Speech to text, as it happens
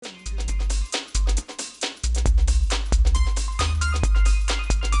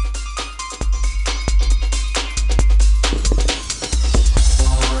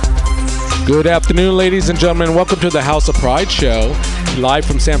Good afternoon, ladies and gentlemen. Welcome to the House of Pride show, live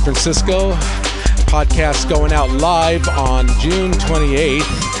from San Francisco. Podcast going out live on June 28th.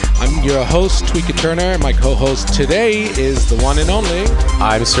 I'm your host, Tweeka Turner. My co-host today is the one and only.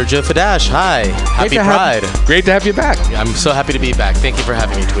 I'm Sergio Fadash. Hi. Happy Pride. Great to have you back. I'm so happy to be back. Thank you for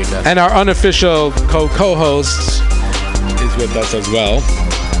having me, Tweeka. And our unofficial co-host is with us as well.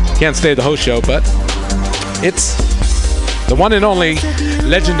 Can't stay the host show, but it's the one and only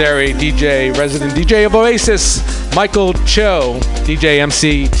legendary DJ, resident DJ of Oasis, Michael Cho, DJ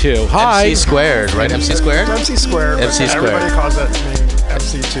MC2. Hi. MC squared, right? MC squared? MC squared. MC squared. Everybody calls that to me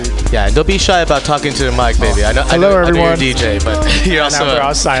MC2. Yeah, and don't be shy about talking to the mic, baby. I know everyone. you're a DJ, but you're also... Now we're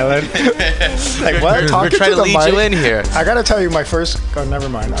all silent. Like, what? We're trying to lead you in here. I got to tell you, my first... Oh, never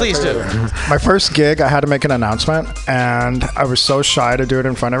mind. Please do. My first gig, I had to make an announcement, and I was so shy to do it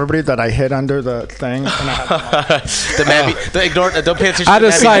in front of everybody that I hid under the thing. And I had don't pay attention. Out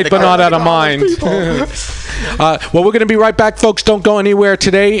of sight, but not out of mind. Well, we're going to be right back, folks. Don't go anywhere.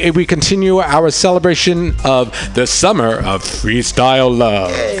 Today, we continue our celebration of the summer of freestyle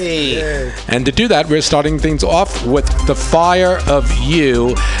love. Hey. And to do that, we're starting things off with The Fire of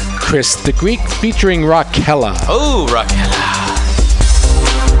You, Chris the Greek, featuring Raquella. Oh, Raquella.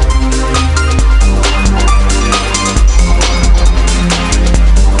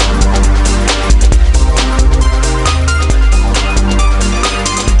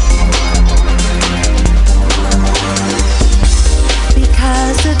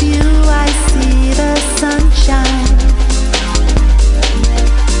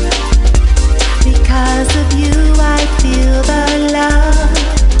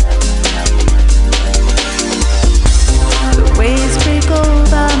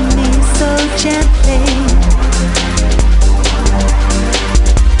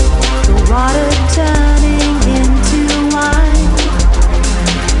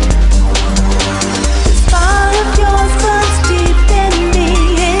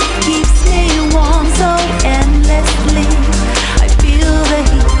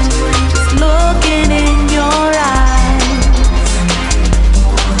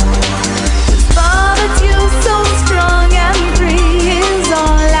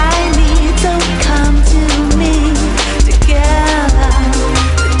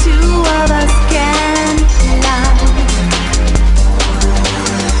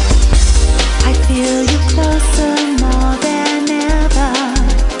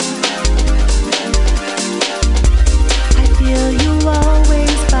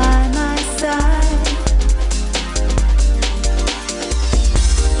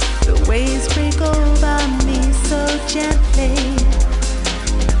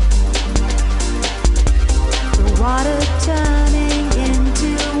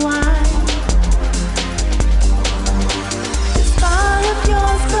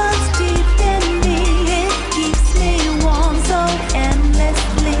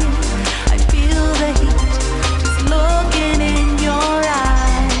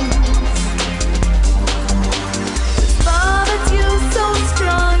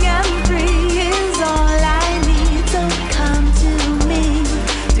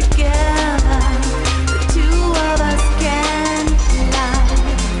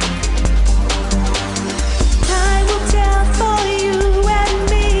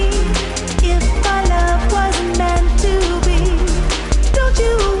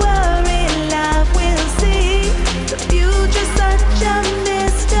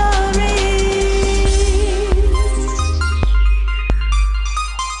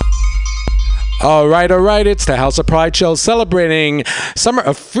 All right. It's the House of Pride show celebrating summer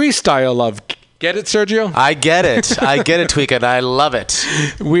of freestyle love. Get it, Sergio? I get it, Tweeka, and I love it.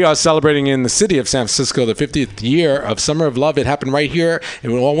 We are celebrating in the city of San Francisco the 50th year of Summer of Love. It happened right here. It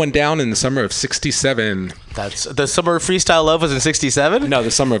all went down in the summer of 67. That's the summer of freestyle love was in 67? No, the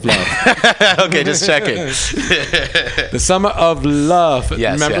summer of love. Okay, just checking. The summer of love.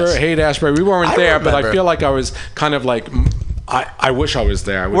 Yes, remember yes. Haight-Ashbury? We weren't there, but I feel like I was kind of like... I wish I was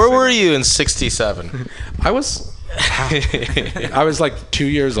there. Where were you in 67? I was like 2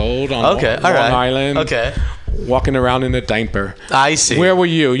 years old on Long Island. Okay. Walking around in a diaper. I see. Where were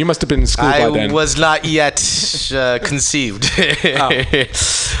you? You must have been in school by then. I was not yet conceived.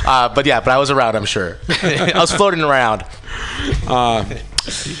 But I was around, I'm sure. I was floating around.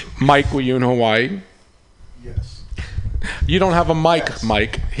 Mike, were you in Hawaii? Yes. You don't have a mic,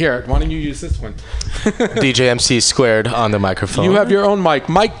 Mike. Here, why don't you use this one? DJ MC squared on the microphone. You have your own mic.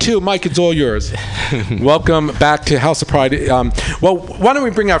 Mike, too. Mike, it's all yours. Welcome back to House of Pride. Well, why don't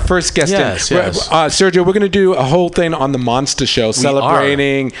we bring our first guest in? Yes. Sergio, we're going to do a whole thing on the Monster Show,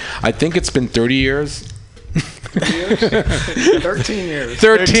 celebrating, I think it's been 30 years. 13 years.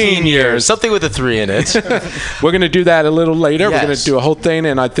 13 years. Something with a 3 in it. We're going to do that a little later. Yes. We're going to do a whole thing,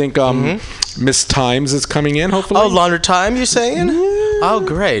 and I think Miss Times is coming in, hopefully. Oh, Launder Time, you're saying? Oh,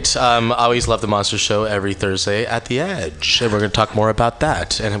 great. I always love the Monster Show every Thursday at the Edge. And we're going to talk more about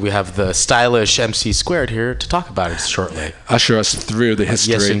that. And we have the stylish MC Squared here to talk about it shortly. Usher us through the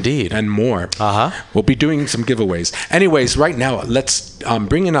history. Yes, indeed. And more. Uh-huh. We'll be doing some giveaways. Anyways, right now, let's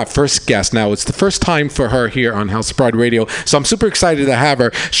bring in our first guest. Now, it's the first time for her here on House of Pride Radio, so I'm super excited to have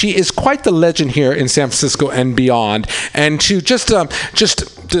her. She is quite the legend here in San Francisco and beyond. And to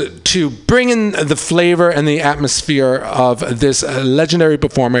to bring in the flavor and the atmosphere of this legendary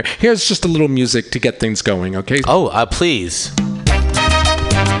performer, here's just a little music to get things going, okay? Oh, please.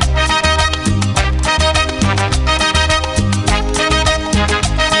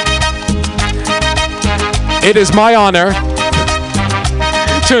 It is my honor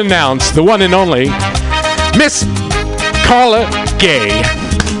to announce the one and only Miss Carla Gay.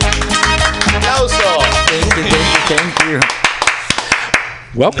 Thank you.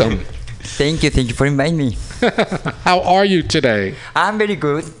 Welcome. Thank you for inviting me. How are you today? I'm very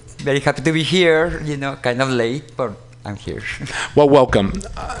good. Very happy to be here. Kind of late, but I'm here. Well, welcome.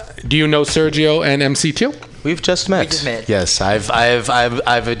 Do you know Sergio and MC2? We've just met. We just met. Yes,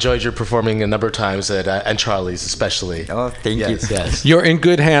 I've enjoyed your performing a number of times and Charlie's especially. Oh, thank you. Yes. You're in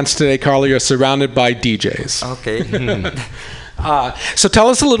good hands today, Carla. You're surrounded by DJs. Okay. So tell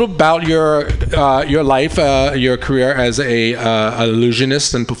us a little about your life, your career as a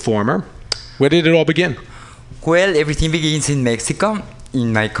illusionist and performer. Where did it all begin? Well, everything begins in Mexico,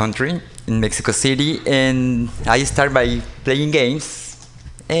 in my country, in Mexico City, and I start by playing games,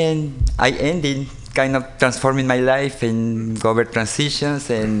 and I ended kind of transforming my life and go over transitions,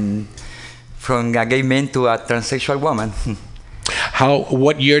 and from a gay man to a transsexual woman.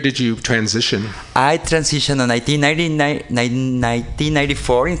 What year did you transition? I transitioned in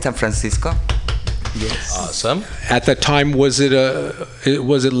 1994 in San Francisco. Yes. Awesome. At that time, was it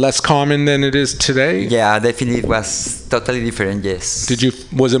less common than it is today? Yeah, definitely it was totally different. Yes.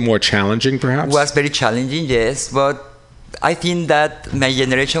 Was it more challenging, perhaps? It was very challenging, yes, but I think that my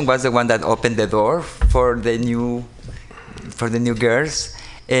generation was the one that opened the door for the new girls,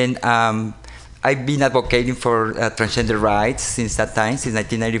 and I've been advocating for transgender rights since that time, since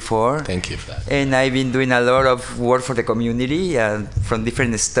 1994. Thank you for that. And I've been doing a lot of work for the community from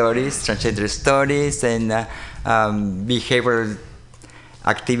different studies, transgender studies, and behavioral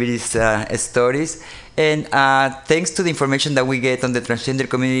activities studies. And thanks to the information that we get on the Transgender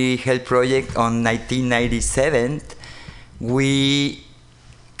Community Health Project on 1997, we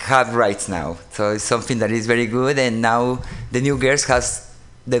have rights now. So it's something that is very good. And now the new girls has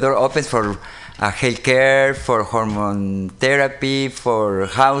the door opens for healthcare, for hormone therapy, for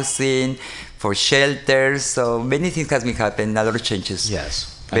housing, for shelters. So many things has been happening, a lot of changes.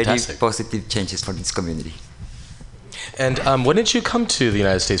 Yes, fantastic. Very positive changes for this community. And when did you come to the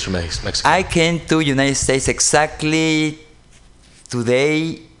United States from Mexico? I came to United States exactly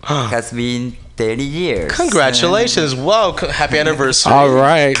today. Has been 30 years. Congratulations. Whoa, happy anniversary. All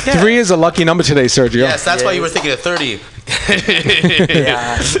right. Yeah. 3 is a lucky number today, Sergio. Yes, that's why you were thinking of 30.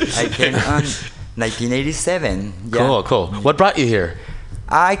 Yeah, I came on 1987. Yeah. Cool. What brought you here?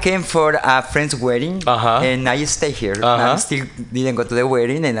 I came for a friend's wedding, and I stay here. I still didn't go to the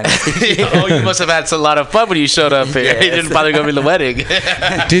wedding, and I'm still here. Oh, you must have had a lot of fun when you showed up here. Yes. You didn't bother going to the wedding.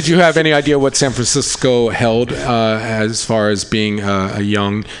 Did you have any idea what San Francisco held as far as being a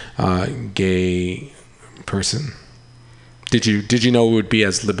young gay person? Did you know it would be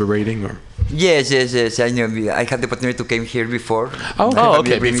as liberating? Or? Yes. I know. I had the opportunity to come here before. Oh,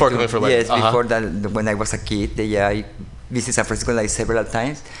 okay. Before coming for wedding. Yes, before that, when I was a kid. I visited San Francisco like several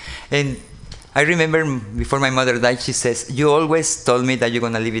times, and I remember before my mother died, she says, "You always told me that you're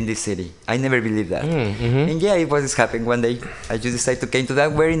gonna live in this city." I never believed that, and yeah, it was happening one day. I just decided to come to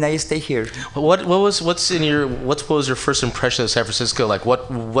that wedding. I stay here. What was your first impression of San Francisco? Like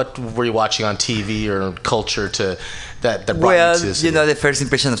what were you watching on TV or culture that brought you to the city? The first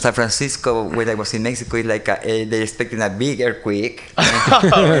impression of San Francisco when I was in Mexico is like they're expecting a big earthquake.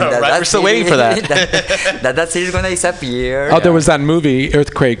 Right, we're still waiting for that. that city is gonna disappear. Oh, there was that movie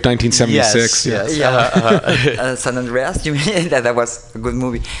Earthquake 1976. Yes. Yeah. San Andreas, you mean? that was a good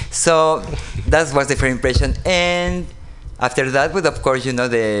movie. So that was the first impression. And after that, with of course,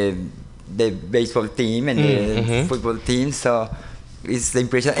 the baseball team and the football team. So it's the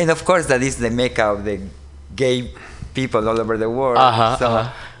impression. And of course, that is the mecca of the gay people all over the world.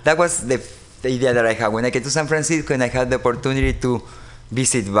 That was the idea that I had when I came to San Francisco, and I had the opportunity to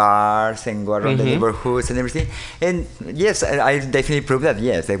visit bars and go around the neighborhoods and everything. And yes, I definitely proved that.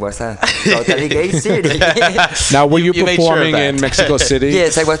 Yes, it was a totally gay city. Now, were you made sure of performing that. in Mexico City?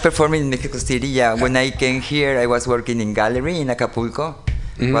 Yes, I was performing in Mexico City. Yeah, when I came here, I was working in gallery in Acapulco.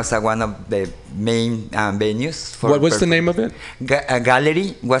 It was one of the main venues. For What was the name of it? A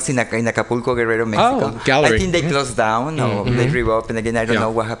gallery was in Acapulco, Guerrero, Mexico. Oh, gallery. I think they closed down or they reopened again. I don't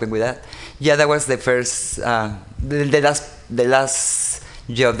know what happened with that. Yeah, that was the first, the last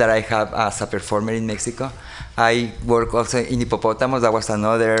job that I have as a performer in Mexico. I worked also in Hippopotamus. That was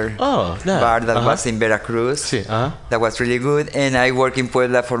another bar that was in Veracruz. Sí, That was really good. And I worked in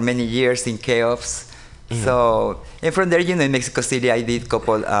Puebla for many years in Chaos. So, and from there, in Mexico City, I did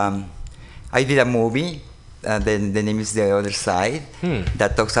I did a movie. The name is The Other Side,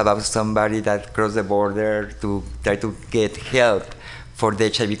 that talks about somebody that crossed the border to try to get help for the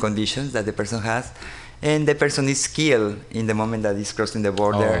HIV conditions that the person has. And the person is killed in the moment that he's crossing the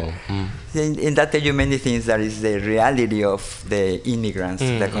border. And that tells you many things. That is the reality of the immigrants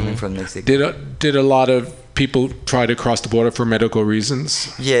that are coming from Mexico. Did a lot of people try to cross the border for medical reasons?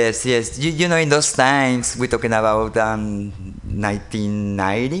 Yes. You know, in those times, we're talking about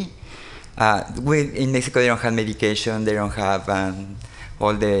 1990. In Mexico, they don't have medication. They don't have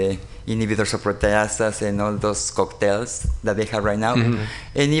all the inhibitors of proteases and all those cocktails that they have right now. And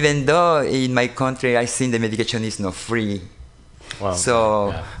even though in my country, I think the medication is not free. Wow.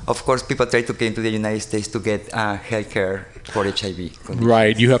 So, of course, people try to come to the United States to get health care for HIV conditions.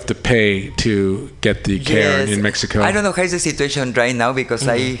 Right, you have to pay to get the care in Mexico. I don't know how is the situation right now because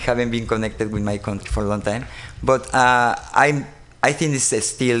I haven't been connected with my country for a long time. But I think it's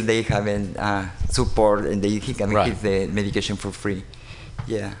still they haven't support and they can give the medication for free.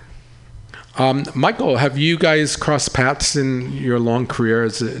 Yeah. Michael, have you guys crossed paths in your long career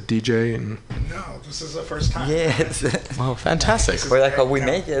as a DJ? No, this is the first time. Yes. Wow, fantastic. Well, I hope we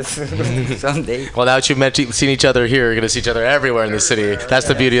make it someday. Well, now that you've seen each other here, you're going to see each other everywhere in the city. That's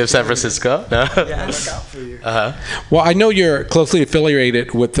the beauty of San Francisco. No? Yeah, look out for you. Well, I know you're closely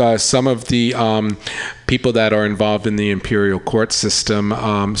affiliated with some of the people that are involved in the imperial court system.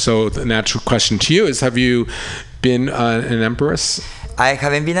 So the natural question to you is, have you been an empress? I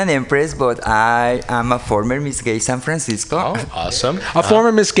haven't been an empress, but I am a former Miss Gay San Francisco. Oh, awesome. A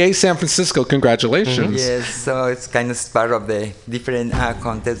former Miss Gay San Francisco. Congratulations. Yes, so it's kind of part of the different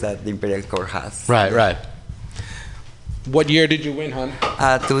contests that the Imperial Court has. Right. What year did you win, hon?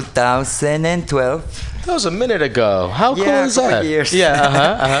 2012. That was a minute ago. How cool is that? Years.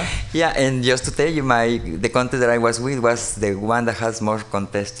 Yeah, Yeah, and just to tell you, the contest that I was with was the one that has more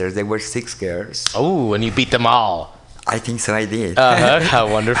contestants. There were 6 girls. Oh, and you beat them all. I think so, I did.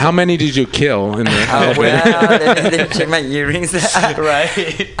 How wonderful. How many did you kill in the well, let me check my earrings. Right.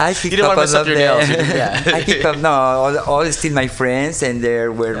 I picked You don't up want to mess up your nails. I picked up, all still my friends, and they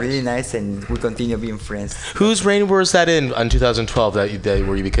were really nice, and we continue being friends. Whose reign was that in 2012 where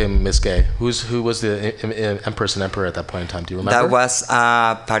you became Miss Gay? Who was the Empress and Emperor at that point in time? Do you remember? That was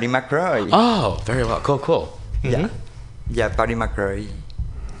Patty McCrory. Oh, very well. Cool. Yeah. Yeah, Patty McCrory.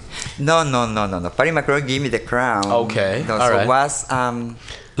 No. Patty McCrory gave me the crown. Okay. No, All so right. it was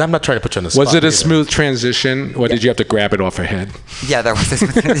I'm not trying to put you on the spot. Was it a either. smooth transition, or did you have to grab it off her head? yeah, that was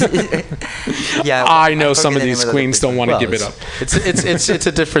yeah. I know I some of forget the these name of the queens don't want to give it up. It's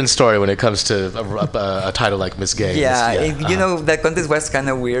a different story when it comes to a title like Miss Gay. Yeah, you know, that contest was kind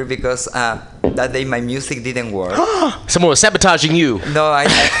of weird because that day my music didn't work. Someone was sabotaging you. No,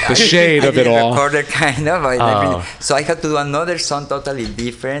 The shade of it all. Recorded kind of. So I had to do another song totally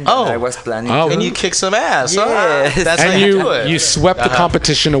different than I was planning to. And you kicked some ass. Yes. That's how And you do it. you swept the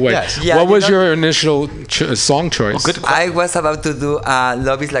competition away. Yes. Yeah, what was you know- your initial song choice? I was about to do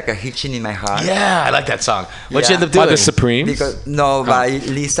Love is Like a Hitching in My Heart. Yeah, I like that song. What'd you Yeah. end up doing? By the Supremes? Because, no, by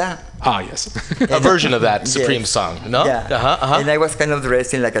Lisa. Ah, yes. A version of that Yes. Supreme song. No? Yeah. And I was kind of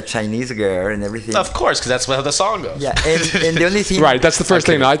dressing like a Chinese girl and everything. Of course, because that's how the song goes. Yeah, and the only thing... Right, that's the first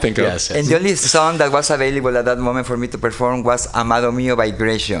thing I think of. Yes. And the only song that was available at that moment for me to perform was Amado Mío by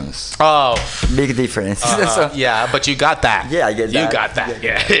Gracious. Oh. Big difference. So, Yeah, but you got that. Yeah, I get that. You got that.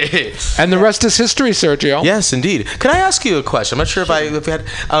 Yeah. And the rest is history, Sergio. Yes, indeed. Can I ask you a question? I'm not sure if we had.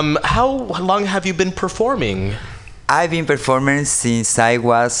 How long have you been performing? I've been performing since I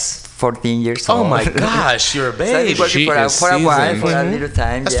was 14 years old. Oh my gosh, you're a So I've been babe. working She for a is while, for a seasoned. little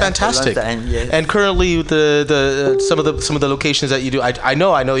time. That's yeah, fantastic. For a long time, yes. And currently, the some of the locations that you do, I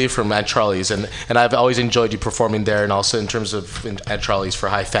know you from Aunt Charlie's, and I've always enjoyed you performing there, and also in terms of Aunt Charlie's for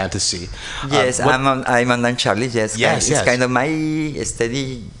high fantasy. Yes, I'm on Aunt Charlie's. Yes, Yes, it's yes. kind of my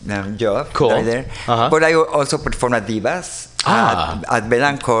steady job. Cool. Right there. Uh-huh. But I also perform at Divas. at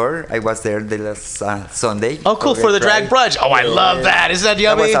Belancourt. I was there the last Sunday. Oh, cool, for the drag brunch. Oh, I love that. Isn't that That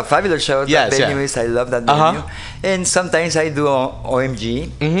yummy? was a fabulous show. Yes, That venue is, I love that venue. And sometimes I do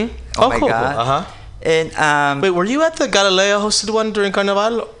OMG. Oh my cool. God. And Wait, were you at the Galileo hosted one during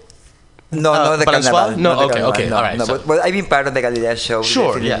Carnival? no, not the Valenzuela? Carnival. No, not the okay, Carnival, okay, no, all right, No, so- but I've been part of the Galileo show.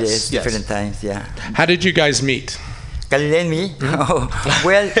 Sure, definitely, yes, different times, yeah. How did you guys meet? Galileo and me? Oh,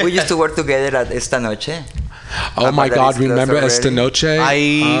 well, we used to work together at Esta Noche. Oh my that God, is remember closed Esta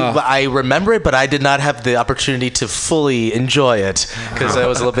already? Noche? I remember it, but I did not have the opportunity to fully enjoy it because I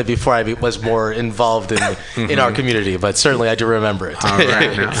was a little bit before I was more involved in our community. But certainly, I do remember it. All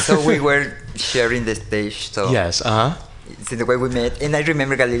right, now. So we were sharing the stage. So Yes. it's in the way we met. And I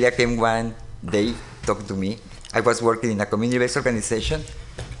remember Galilea came one day, talking to me. I was working in a community-based organization,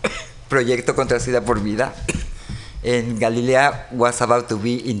 Proyecto Contra SIDA por Vida. And Galilea was about to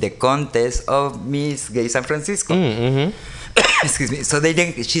be in the contest of Miss Gay San Francisco. Excuse me. So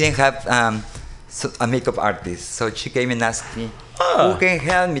she didn't have a makeup artist. So she came and asked me, who can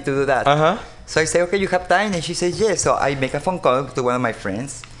help me to do that? So I said, okay, you have time? And she said, yes. So I make a phone call to one of my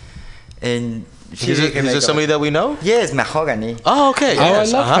friends. And she Is it somebody that we know? Yes, Mahogany. Oh, okay. Oh,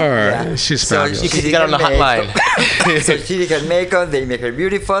 Yes, I love her. Yeah. She's So fabulous. You got on the hotline. So she did her makeup. They make her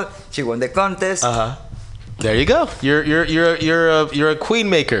beautiful. She won the contest. There you go. You're a queen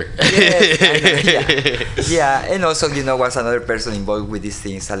maker. Yes, I know, yeah. And also, was another person involved with these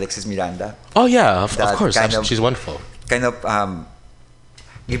things, Alexis Miranda. Oh yeah, of That course. kind of- She's wonderful. Kind of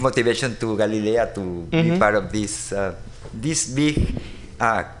give motivation to Galilea to be part of this big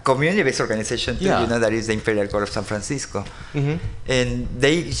community-based organization too, Yeah. that is the Imperial Court of San Francisco.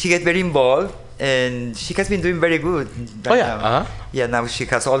 And she gets very involved, and she has been doing very good. Oh, yeah. Now. Yeah, now she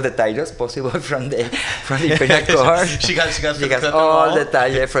has all the titles possible from the Imperial Court. She has all the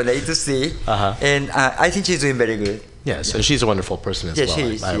titles from A to C. And I think she's doing very good. Yeah, so she's a wonderful person as Yeah, well. she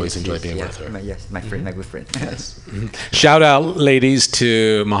is. I always enjoy She is, being yeah, with her. My friend, my good friend. Shout out, ladies,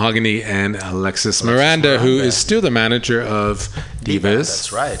 to Mahogany and Alexis Miranda, who is still the manager of Divas.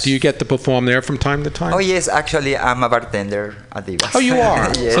 That's right. Do you get to perform there from time to time? Oh yes, actually, I'm a bartender at Divas. Oh, you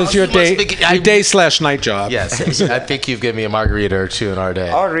are? Yes. So it's your day/night job. Yes, I think you've given me a margarita or two in our day.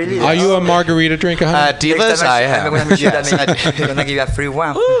 Oh really? Are you a margarita drinker, honey? Divas, Next time I am. I'm gonna Yes, I I'm gonna give you a free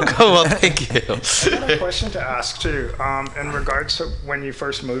one. well, thank you. I got a question to ask too. In regards to when you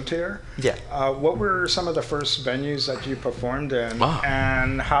first moved here, Yeah. what were some of the first venues that you performed in, Wow.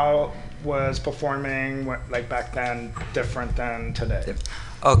 and how was performing back then different than today?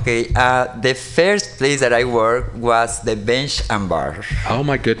 Okay, the first place that I worked was the Bench and Bar. Oh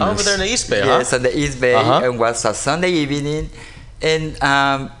my goodness. Over there in the East Bay, huh? Yes, on the East Bay, and was a Sunday evening, and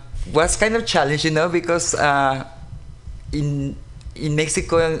was kind of challenging, because in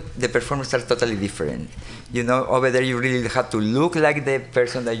Mexico the performances are totally different. Over there you really have to look like the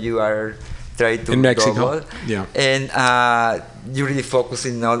person that you are trying to In Mexico, double. yeah. And you really focus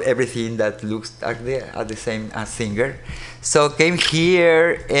on everything that looks at the same singer. So came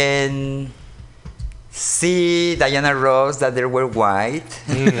here and see Diana Ross that they were white,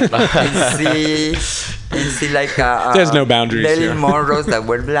 and see like There's no boundaries Marilyn here. Monroe that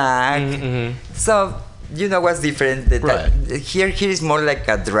were black. So what's different. Right. Here is more like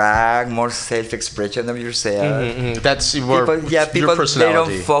a drag, more self-expression of yourself. That's more People, your they don't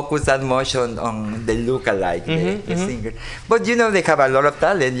personality. focus that much on the look-alike, the singer. But they have a lot of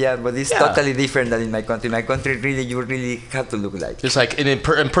talent, but it's totally different than in my country. In my country, you really have to look like. It's like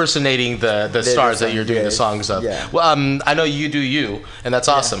impersonating the stars that you're doing the songs of. Yeah. Well, I know you do you, and that's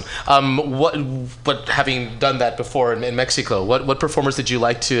awesome. But having done that before in Mexico, what performers did you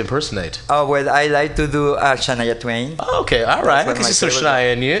like to impersonate? Oh, well, I like to do Shania Twain. Oh, okay, all right. I That's can one see some of my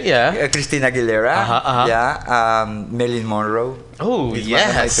Shania in you, yeah. Christina Aguilera. Yeah. Marilyn Monroe. Oh, is yes. one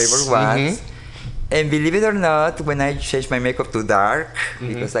of my favorite ones. And believe it or not, when I change my makeup to dark,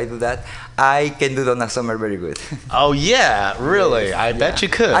 because I do that, I can do Donna Summer very good. Oh, yeah, really? Yes, I bet you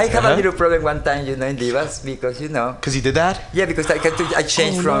could. I have a little problem one time, in Divas, because, Because you did that? Yeah, because I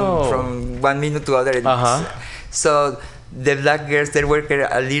changed from 1 minute to other. So the black girls, they were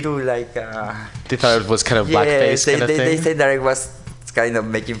a little like... They thought it was kind of blackface kind of thing? They said that I was kind of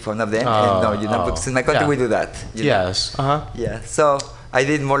making fun of them. And no, because in my country we do that. Yes. Yeah, so I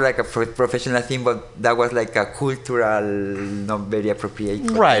did more like a professional thing, but that was like a cultural, not very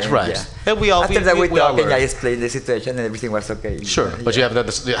appropriate. Right. Yeah. And we all After that we all talked and I learned. explained the situation and everything was okay. Sure, but you haven't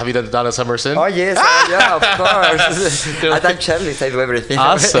done have you done Donna Summer since? Oh yes, yeah, of course. At that Charlie's I do everything.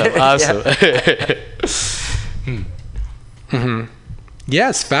 Awesome. Yeah.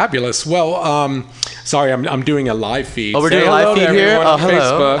 Yes, fabulous. Well, Sorry, I'm doing a live feed. Oh, we're Say doing a live hello to feed here? everyone Oh, on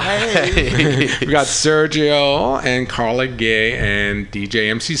hello. Facebook. We got Sergio and Carla Gay and DJ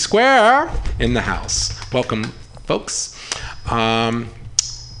MC Square in the house. Welcome, folks.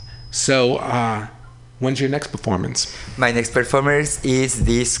 When's your next performance? My next performance is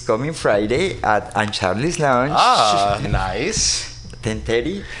this coming Friday at Aunt Charlie's Lounge. Ah, nice.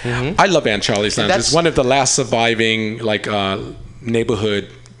 10:30. I love Aunt Charlie's Lounge. That's- It's one of the last surviving neighborhood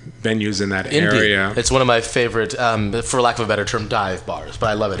venues in that area. It's one of my favorite, for lack of a better term, dive bars. But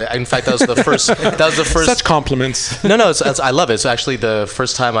I love it. In fact, that was the first. That was the first. Such compliments. No, I love it. It's actually the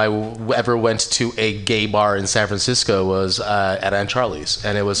first time I ever went to a gay bar in San Francisco was at Aunt Charlie's,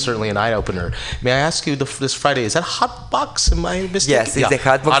 and it was certainly an eye opener. May I ask you, this Friday, is that Hot Box? Am I mistaken? Yes, it's the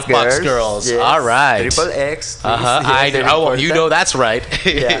Hot Box Girls. Yes. All right. Triple X. You know that's right.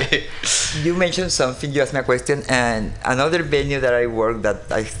 Yeah. You mentioned something. You asked me a question, and another venue that I work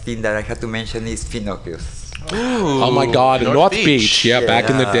that I think that I had to mention is Pinocchio's. Oh my God, North Beach. Yeah, back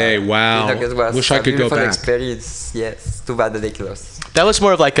in the day. Wow. Pinocchio's was Wish I could go beautiful back. experience. Yes. Too bad that they closed. That was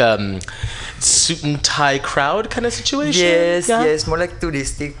more of like a suit and tie crowd kind of situation. Yes, Yeah? yes, more like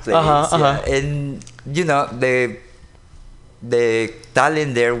touristic place. Uh-huh. Yeah. And you know the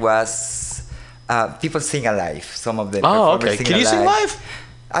talent there was people sing alive. Some of them. Oh, okay. Can you sing live?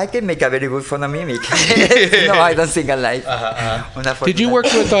 I can make a very good phonemic. No, I don't sing alive. Did you work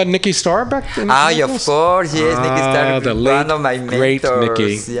with Nikki Starr back then? Of course, yes. Nikki Starr, the one late, of my great mentors.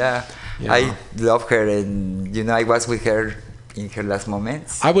 Nikki. Yeah. I love her, and I was with her in her last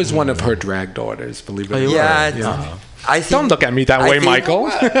moments. I was one of her drag daughters, believe it or not. Yeah. I think, Don't look at me that way, Michael.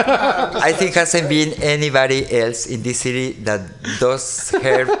 I think hasn't been anybody else in this city that does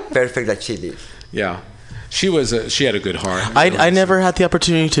her perfect like she did. Yeah. She had a good heart. I never had the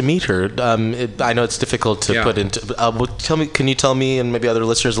opportunity to meet her. I know it's difficult to put into. Can you tell me and maybe other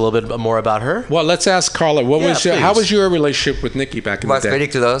listeners a little bit more about her? Well, let's ask Carla. How was your relationship with Nikki back in the day?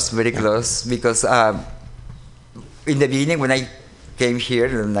 Was very close because in the beginning when I came here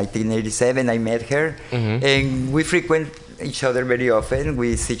in 1987, I met her, and we frequent each other very often.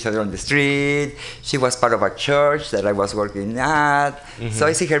 We see each other on the street. She was part of a church that I was working at, so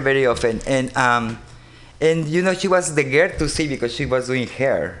I see her very often. And she was the girl to see because she was doing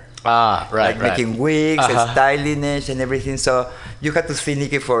hair. Right. Making wigs, styliness, and everything. So you had to see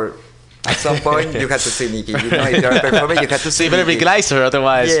Nikki at some point, you had to see Nikki. If you're a performer, you had to see So you better Nikki. be nicer,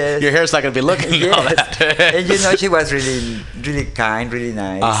 otherwise your hair's not going to be looking all that. And she was really, really kind, really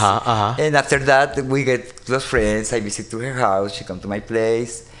nice. And after that, we get close friends. I visit to her house. She come to my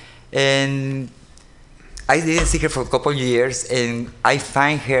place. And I didn't see her for a couple years. And I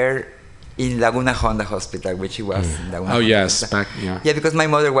find her in Laguna Honda Hospital, which she was in Laguna Honda. Yes. Yeah, because my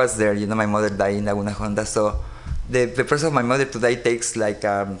mother was there. My mother died in Laguna Honda. So the process of my mother to die takes like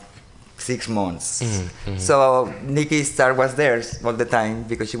 6 months. So Nikki Starr was there all the time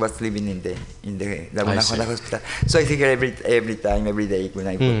because she was living in the Laguna Honda Hospital. So I see her every time, every day when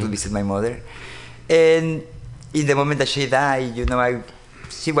I go to visit my mother. And in the moment that she died,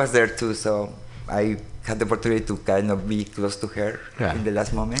 she was there too. So I had the opportunity to kind of be close to her in the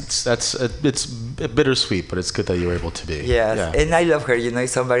last moments. It's bittersweet, but it's good that you were able to be. Yes, yeah. And I love her.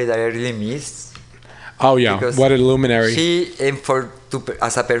 It's somebody that I really miss. Oh yeah, what a luminary.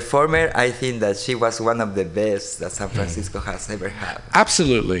 As a performer, I think that she was one of the best that San Francisco has ever had.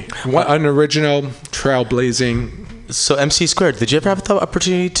 Absolutely, an original, trailblazing. So MC Squared, did you ever have the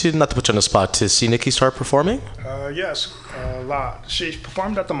opportunity to, not to put you on the spot, to see Nikki Starr performing? Yes, a lot. She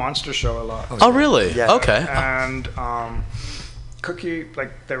performed at the Monster Show a lot. Oh, really? Yeah. Okay. And Cookie,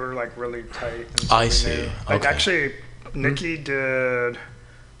 they were really tight. And so I see. Actually, Nikki did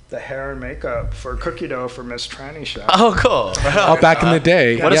the hair and makeup for Cookie Dough for Miss Tranny Show. Oh, cool. Back in the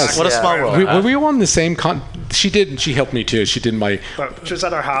day. What a small world. Were we on the same She helped me too. She did my... But she was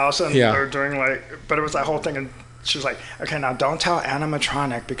at our house and they were doing but it was that whole thing, and she was like, okay, now don't tell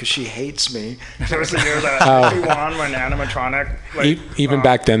Animatronic because she hates me. It was the year that she won when Animatronic... Even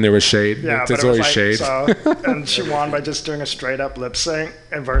back then there was shade. Yeah, There's always shade. And she won by just doing a straight up lip sync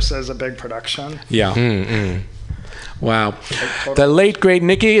versus a big production. Yeah. Wow. The late, great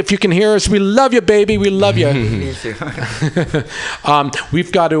Nikki, if you can hear us, we love you, baby. We love you. Me too.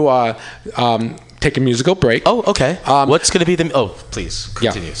 We've got to take a musical break. Oh, okay. What's going to be the... Oh, please,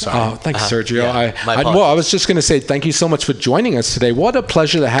 continue. Yeah. Sorry. Oh, thanks, Sergio. Yeah. I was just going to say thank you so much for joining us today. What a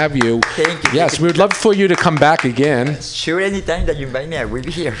pleasure to have you. Thank you. Yes, we would love for you to come back again. Sure, anytime that you invite me, I will be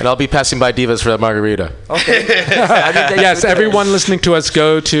here. And I'll be passing by Divas for that margarita. Okay. Yes, everyone listening to us,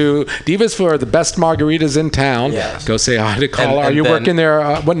 go to Divas for the best margaritas in town. Yes. Go say hi to Carla. And Are you working there?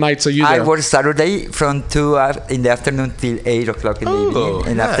 What nights are you there? I work Saturday from 2 in the afternoon till 8 o'clock in the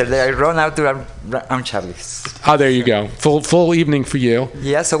evening. And after that, I run out to on Charlie's. Oh, there you go. Full evening for you.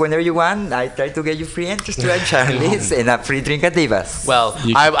 Yeah, so whenever you want, I try to get you free entries to Charlie's and a free drink at Divas. Well,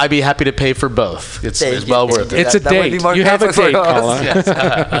 I'd be happy to pay for both. It's well worth it. It's a date. You have a date,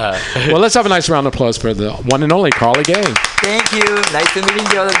 Carla. Well, let's have a nice round of applause for the one and only Carla Gay. Thank you. Nice to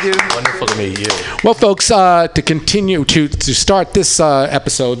meet all of you. Wonderful to meet you. Well, folks, to continue to start this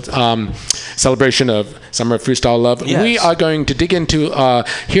episode, celebration of Summer of Freestyle Love, we are going to dig into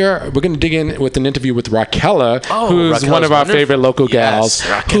here. We're going to dig in with an interview with Raquella, who's Raquella's one of our favorite local gals,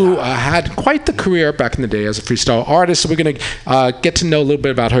 Raquella. who had quite the career back in the day as a freestyle artist. So we're going to get to know a little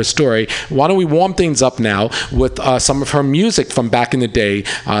bit about her story. Why don't we warm things up now with some of her music from back in the day?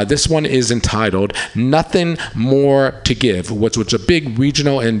 This one is entitled "Nothing More to Give," which was a big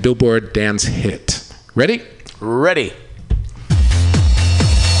regional and Billboard dance hit. Ready? Ready.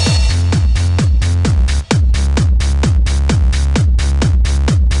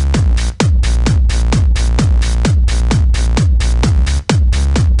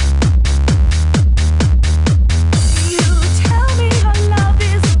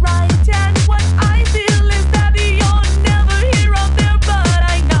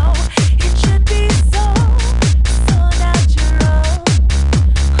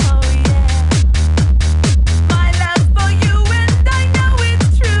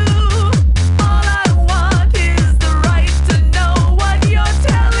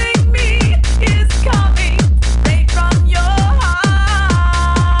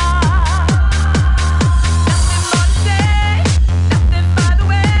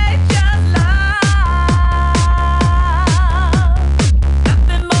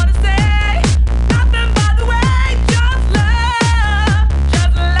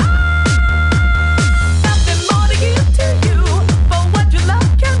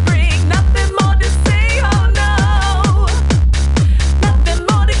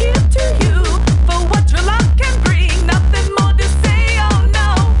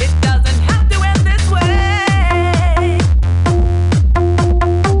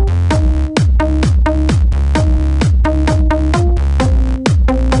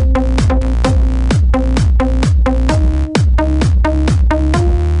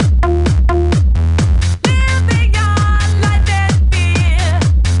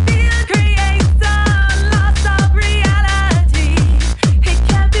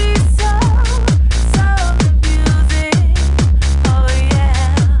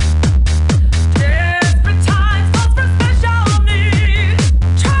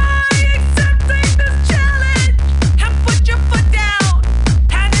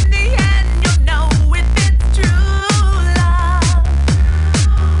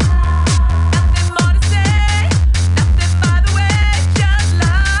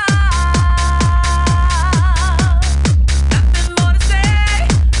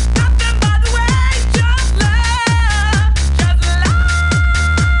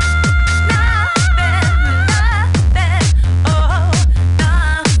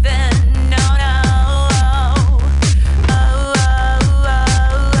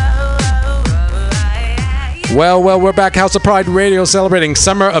 Well, we're back. House of Pride Radio celebrating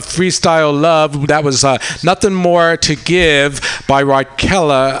Summer of Freestyle Love. That was Nothing More to Give by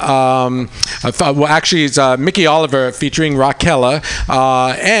Raquella. Well, actually, it's Mickey Oliver featuring Raquella.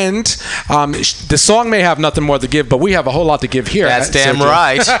 And the song may have nothing more to give, but we have a whole lot to give here. That's damn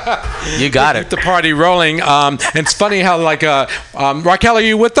right. You got it. Keep the party rolling. And it's funny how, like, Raquella, are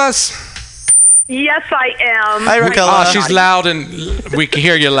you with us? Yes, I am. Hi, Raquella. She's loud, and we can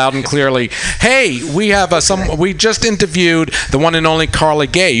hear you loud and clearly. Hey, we have we just interviewed the one and only Carla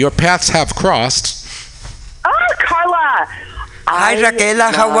Gay. Your paths have crossed. Oh, Carla. Hi,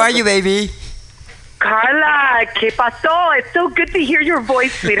 Raquella. How are you, baby? Carla, ¿qué pasó? It's so good to hear your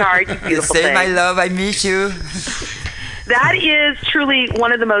voice, sweetheart. You beautiful Say thing. my love. I miss you. That is truly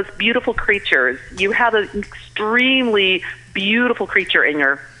one of the most beautiful creatures. You have an extremely beautiful creature in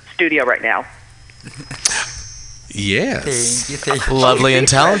your studio right now. Yes. Thank you. Lovely and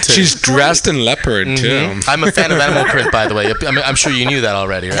talented. She's dressed in leopard, too. I'm a fan of animal print, by the way. I'm sure you knew that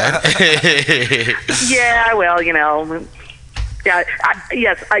already, right? Yeah, well, you know. Yeah,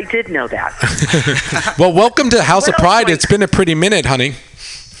 yes, I did know that. Well, welcome to House of Pride. It's been a pretty minute, honey.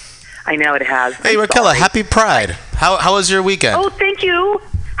 I know it has. Hey, Raquella, happy Pride. How was your weekend? Oh, thank you.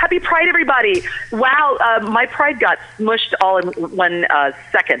 Happy Pride, everybody. Wow, my Pride got smushed all in one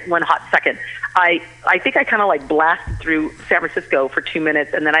hot second. I think I kind of like blasted through San Francisco for 2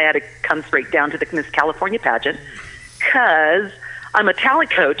 minutes, and then I had to come straight down to the Miss California pageant because I'm a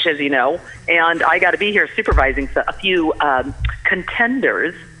talent coach, as you know, and I got to be here supervising a few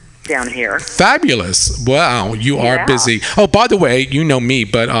contenders down here. Fabulous. Wow, you are busy. Oh, by the way, you know me,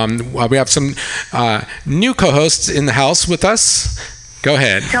 but we have some new co-hosts in the house with us. Go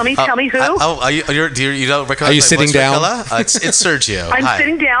ahead. Tell me who? You don't recognize Are you my sitting voice, down? It's Sergio. I'm Hi.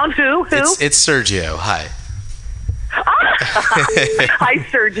 sitting down. Who? It's Sergio. Hi. Hi,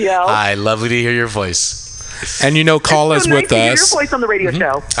 Sergio. Hi, lovely to hear your voice. And Carla's nice with to hear us. your voice on the radio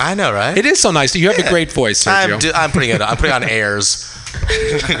show. I know, right? It is so nice. You have a great voice, Sergio. I'm putting it. I'm putting on airs.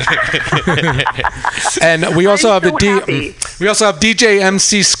 And we also have we also have DJ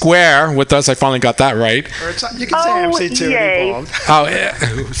MC Square with us. I finally got that right. Or you can say MC too. Yay. Oh,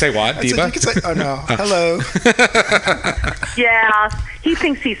 say what, Diva? You can say, oh no, hello. Yeah, he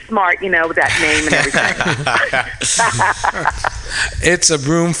thinks he's smart, with that name and everything. It's a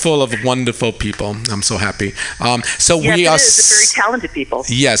room full of wonderful people. I'm so happy. So yes, we it are is. It's very talented people.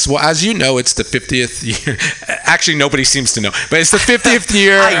 Yes. Well, as you know, it's the 50th year. Actually, nobody seems to know, but it's the 50th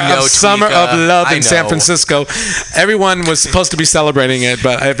year of Summer of Love in San Francisco. Everyone was supposed to be celebrating it,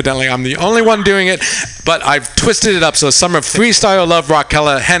 but evidently I'm the only one doing it. But I've twisted it up. So Summer of Freestyle Love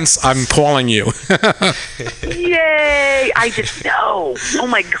Rockella, hence I'm calling you. Yay! I just know. Oh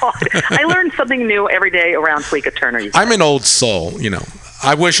my God. I learn something new every day around Tweeka Turner. I'm an old soul,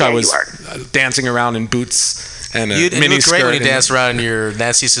 I wish I was dancing around in boots and a mini skirt. You look great when you dance around in your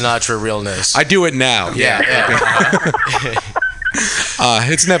Nancy Sinatra realness. I do it now. Yeah.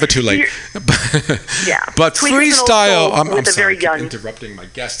 It's never too late. Yeah. But freestyle, I'm sorry, interrupting my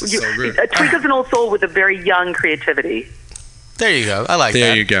guest. It's so rude. Tweeka's an old soul with a very young creativity. There you go. I like that.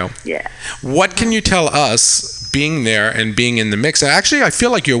 There you go. Yeah. What can you tell us, being there and being in the mix? Actually, I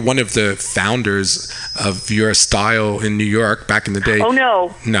feel like you're one of the founders of your style in New York back in the day. Oh,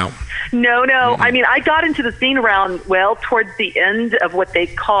 no. No. No. Mm-hmm. I mean, I got into the scene around, towards the end of what they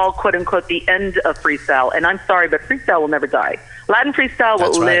call, quote unquote, the end of freestyle. And I'm sorry, but freestyle will never die. Latin freestyle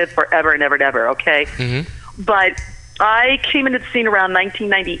will live forever and ever and ever, okay? Mm-hmm. But I came into the scene around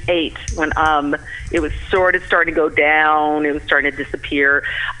 1998 when it was sort of starting to go down. It was starting to disappear.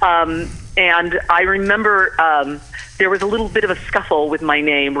 And I remember there was a little bit of a scuffle with my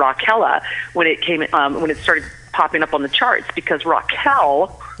name, Rockella, when it started popping up on the charts, because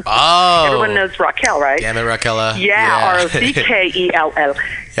Raquel, everyone knows Raquel, right? Damn it, Raquella. Yeah, Rockell.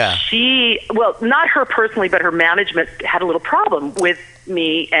 Yeah. She, not her personally, but her management had a little problem with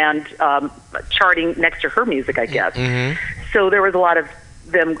me and charting next to her music, I guess. Mm-hmm. So there was a lot of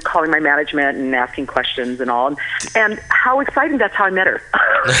them calling my management and asking questions and all. And how exciting, that's how I met her.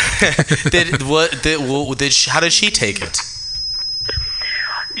 How did she take it?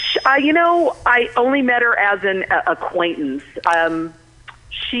 I only met her as an acquaintance.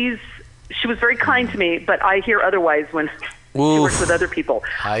 She was very kind to me, but I hear otherwise when she works with other people.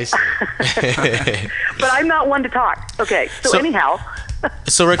 I see. But I'm not one to talk. Okay, so anyhow.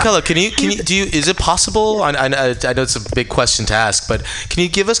 So Raquella, is it possible? I know it's a big question to ask, but can you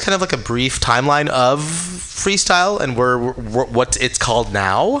give us kind of like a brief timeline of freestyle and what it's called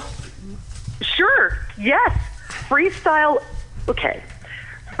now? Sure. Yes. Freestyle. Okay.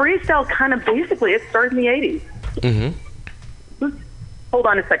 Freestyle kind of basically it started in the 80s. Mm-hmm. Hold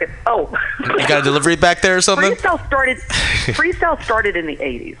on a second. Oh. You got a delivery back there or something? Freestyle started in the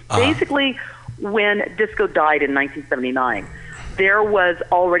 80s. Basically, when disco died in 1979, there was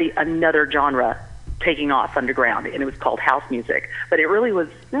already another genre taking off underground, and it was called house music. But it really was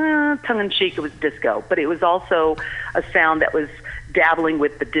tongue-in-cheek. It was disco. But it was also a sound that was dabbling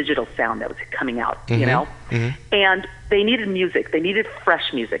with the digital sound that was coming out, Mm-hmm. And they needed music. They needed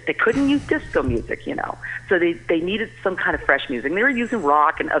fresh music. They couldn't use disco music, So they needed some kind of fresh music. And they were using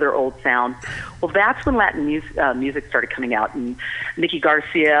rock and other old sounds. Well, that's when Latin music started coming out. And Nicky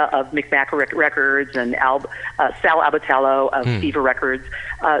Garcia of McMack Records and Sal Abatello of Fever Records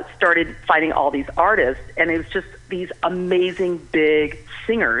started finding all these artists. And it was just these amazing big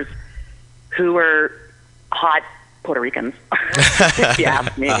singers who were hot Puerto Ricans, if you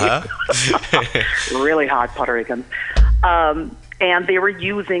ask me. Really hot Puerto Ricans. And they were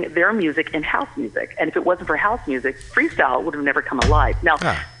using their music in house music. And if it wasn't for house music, freestyle would have never come alive. Now,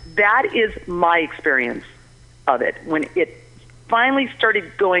 that is my experience of it. When it finally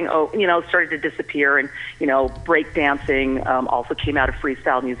started going, started to disappear, and, break dancing also came out of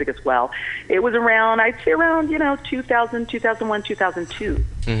freestyle music as well. It was around, I'd say around, 2000, 2001, 2002.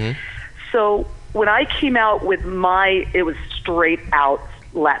 Mm-hmm. So when I came out with it was straight out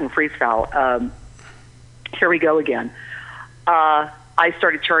Latin freestyle. Here we go again. I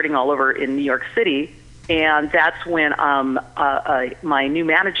started charting all over in New York City, and that's when my new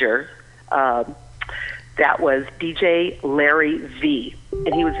manager, that was DJ Larry V,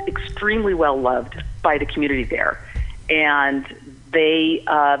 and he was extremely well loved by the community there. And they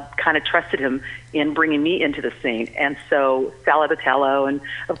kind of trusted him in bringing me into the scene. And so Sal Abatello and,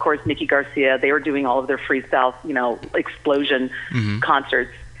 of course, Nikki Garcia, they were doing all of their freestyle, explosion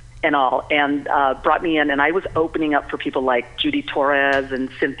concerts and all, and brought me in. And I was opening up for people like Judy Torres and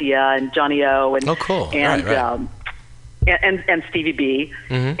Cynthia and Johnny O. And, oh, cool. And, right. and Stevie B.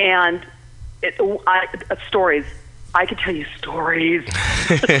 And stories. I could tell you stories.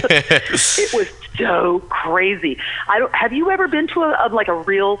 It was so crazy. Have you ever been to a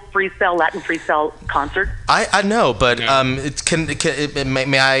real Latin freestyle concert? I know, but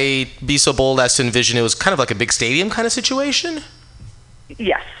may I be so bold as to envision it was kind of like a big stadium kind of situation?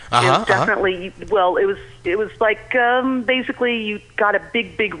 Yes, it was definitely. Well, it was like basically you got a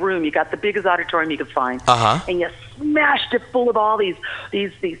big room. You got the biggest auditorium you could find, and you smashed it full of all these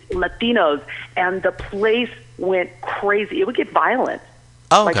Latinos, and the place went crazy. It would get violent,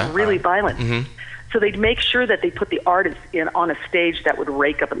 really violent. So they'd make sure that they put the artists on a stage that would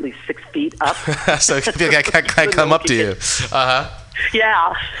rake up at least 6 feet up. So I can't come up to you.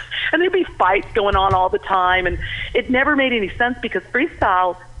 Yeah. And there'd be fights going on all the time, and it never made any sense because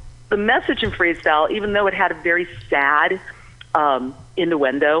freestyle, the message in freestyle, even though it had a very sad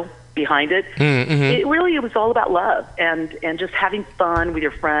innuendo behind it, it was all about love and just having fun with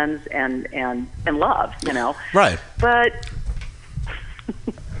your friends and love, Right. But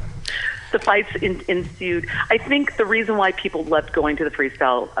the fights ensued. I think the reason why people loved going to the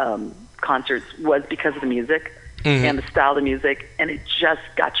freestyle concerts was because of the music. And the style of the music, and it just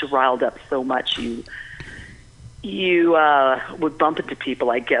got you riled up so much you would bump into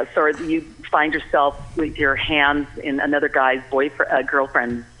people, I guess, or you find yourself with your hands in another guy's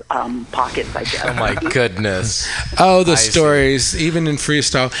girlfriend's pockets, I guess. Oh my goodness! Oh, the stories, even in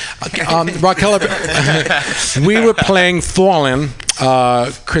freestyle. Raquel, we were playing Fallen,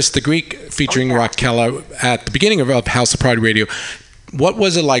 Chris the Greek featuring Raquel at the beginning of House of Pride Radio. What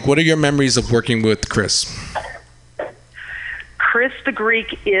was it like? What are your memories of working with Chris? Chris the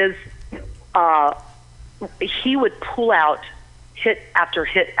Greek is, he would pull out hit after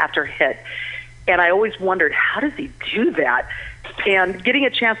hit after hit. And I always wondered, how does he do that? And getting a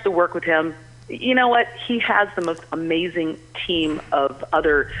chance to work with him, you know what? He has the most amazing team of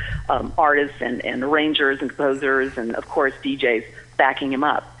other artists and arrangers and composers and, of course, DJs backing him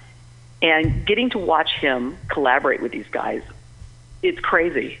up. And getting to watch him collaborate with these guys, it's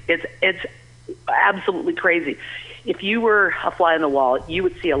crazy. It's absolutely crazy. If you were a fly on the wall, you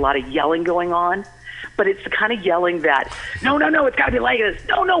would see a lot of yelling going on, but it's the kind of yelling that, no, it's got to be like this.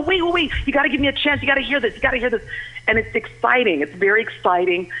 No, wait, you got to give me a chance. You got to hear this. And it's exciting. It's very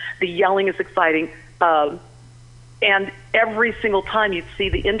exciting. The yelling is exciting. And every single time you'd see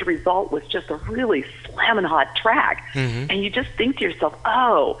the end result was just a really slamming hot track. And you just think to yourself,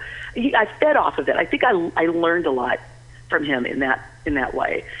 I fed off of it. I think I learned a lot from him in that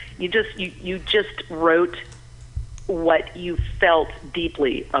way. You just wrote what you felt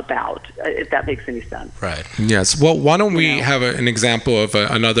deeply about, if that makes any sense. Right. Yes. Well, why don't we have an example of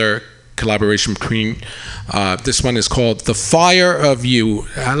another collaboration between, this one is called The Fire of You.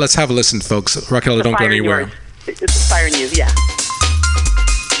 Let's have a listen, folks. Raquel, don't go anywhere. It's The Fire in You, yeah.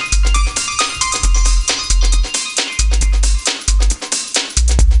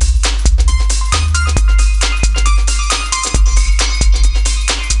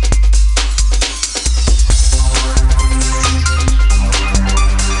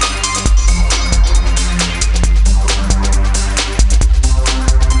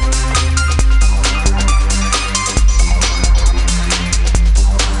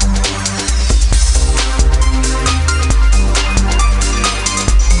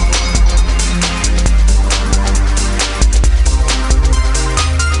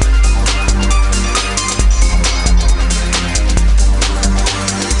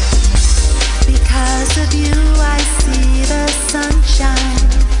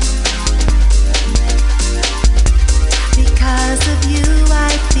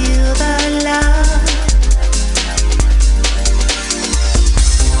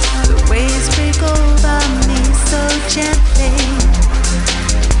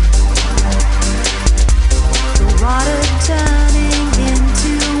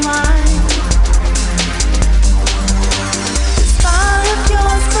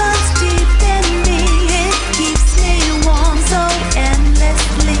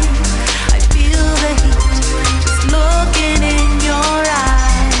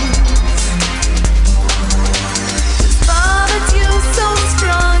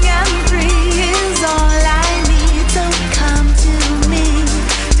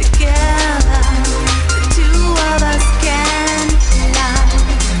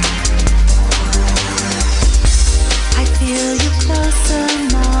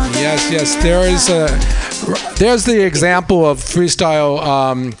 there's the example of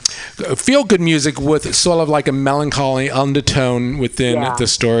freestyle feel-good music with sort of like a melancholy undertone within the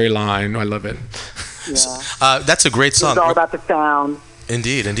storyline. I love it. Yeah. That's a great song. It's all about the sound.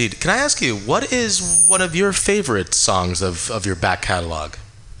 Indeed, indeed. Can I ask you, what is one of your favorite songs of your back catalog?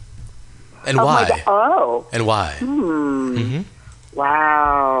 And why? And why? Mm-hmm.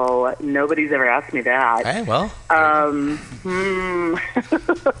 Wow. Nobody's ever asked me that. Hey, well.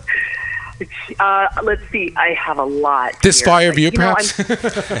 Let's see. I have a lot. This here. Fire of You, perhaps?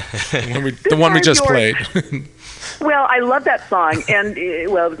 The one we just played. Well, I love that song, and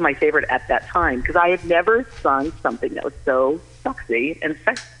it was my favorite at that time because I had never sung something that was so sexy and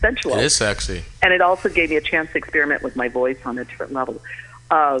sensual. It is sexy. And it also gave me a chance to experiment with my voice on a different level.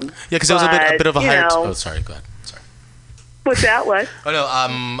 Because it was a bit of a higher... Oh, sorry, go ahead. Sorry. What's that? What? Oh, no,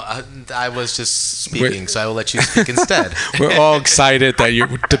 I was just speaking, so I will let you speak instead. We're all excited that you're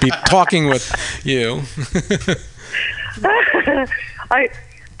to be talking with you.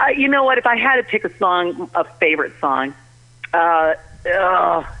 You know what? If I had to pick a song, a favorite song, I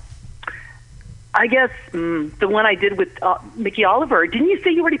guess the one I did with Mickey Oliver. Didn't you say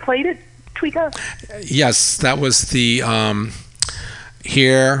you already played it, Tweeka? Yes, that was the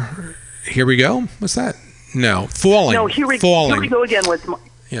Here We Go. What's that? No, Falling. No, Here We Go Again was.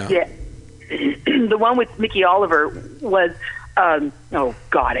 Yeah. The one with Mickey Oliver was. Oh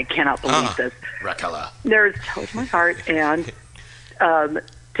God, I cannot believe this. Raquel. There's Touch My Heart and.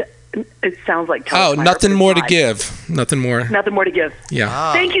 It sounds like Nothing More to Give. Nothing More to Give.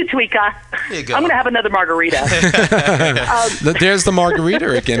 Yeah. Thank you, Tweeka. There you go. I'm going to have another margarita. There's the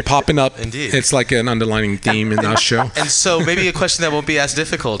margarita again popping up. Indeed. It's like an underlining theme in our show. And so maybe a question that won't be as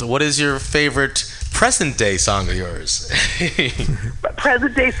difficult. What is your favorite present day song of yours?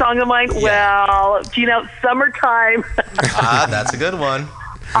 Present day song of mine? Yeah. Well, Summertime. That's a good one.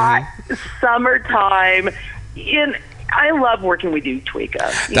 Summertime. I love working with you,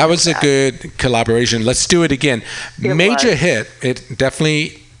 Tweeka. That was a good collaboration. Let's do it again. Major hit. It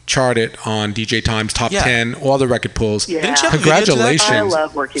definitely charted on DJ Time's top 10, all the record pulls. Yeah. Congratulations. I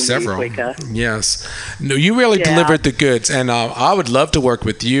love working with you, Tweeka. Yes. No, you really delivered the goods, and I would love to work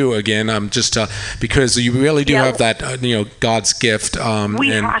with you again. Just because you really do have that, God's gift. We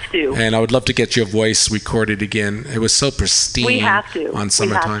have to. And I would love to get your voice recorded again. It was so pristine. We have to. On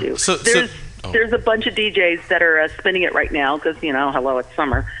Summertime. We have to. There's a bunch of DJs that are spinning it right now because, hello, it's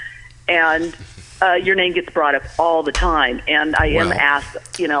summer. And your name gets brought up all the time. And I am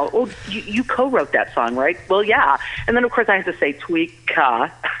asked, you co-wrote that song, right? Well, yeah. And then, of course, I have to say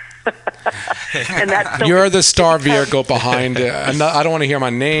Tweeka. And that's You're the star vehicle behind it. I don't want to hear my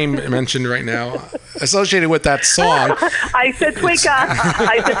name mentioned right now associated with that song. I said Tweeka.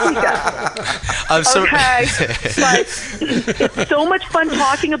 Okay. But it's so much fun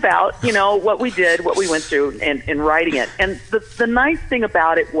talking about, what we did, what we went through in writing it. And the nice thing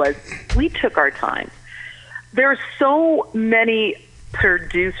about it was we took our time. There are so many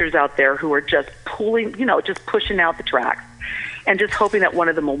producers out there who are just just pushing out the tracks and just hoping that one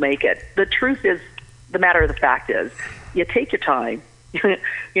of them will make it. The truth is, the matter of the fact is, you take your time,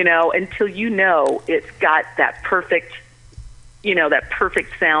 until it's got that perfect, that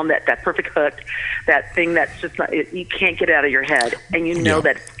perfect sound, that perfect hook, that thing that's just you can't get out of your head, and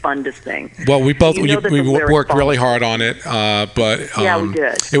that it's fun to sing. Well, we both we worked really hard on it, but we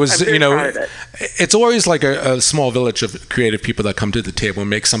did. It was I'm very proud of it. It's always like a small village of creative people that come to the table and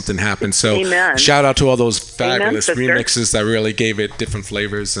make something happen. So shout out to all those fabulous remixes that really gave it different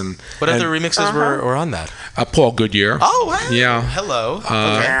flavors. And what other remixes were on that? Paul Goodyear. Oh, hey. Yeah. Hello.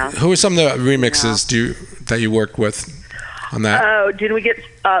 Who are some of the remixes that you worked with on that? Oh, didn't we get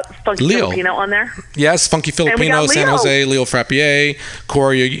Funky Filipino on there? Yes, Funky Filipino, San Jose, Leo Frappier,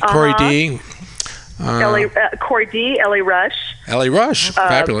 Corey D. Corey D, L.A. Rush. L.A. Rush,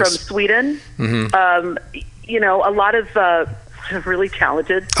 fabulous. From Sweden. Mm-hmm. A lot of really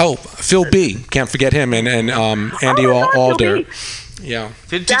talented. Oh, Phil B. Can't forget him. And Andy Alder. Yeah.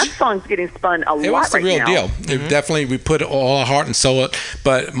 That song's getting spun a lot right now. It was the real deal. Mm-hmm. Definitely, we put all our heart and soul.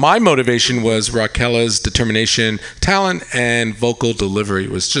 But my motivation was Raquel's determination, talent, and vocal delivery. It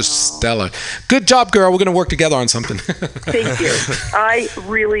was just stellar. Good job, girl. We're going to work together on something. Thank you. I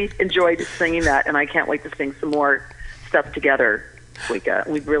really enjoyed singing that, and I can't wait to sing some more stuff together.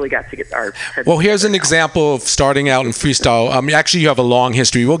 We've really got to get our heads Well, here's an now. example of starting out in freestyle. Actually, you have a long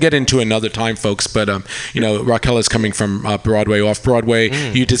history. We'll get into another time, folks. But Raquel is coming from Broadway, off Broadway.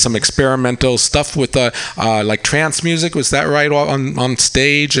 You did some experimental stuff with like trance music. Was that right? On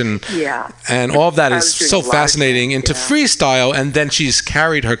stage and all of that is so fascinating. Into freestyle, and then she's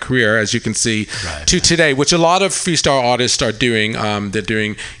carried her career, as you can see, to today, which a lot of freestyle artists are doing. They're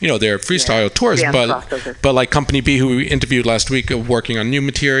doing their freestyle tours, but like Company B, who we interviewed last week, working on new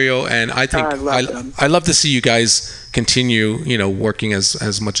material, and I think I love to see you guys continue, working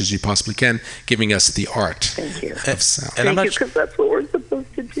as much as you possibly can, giving us the art. Thank you. Of sound. Thank you, because that's what we're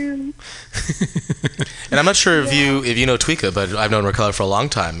supposed to do. And I'm not sure if you know Tweeka, but I've known Raquel for a long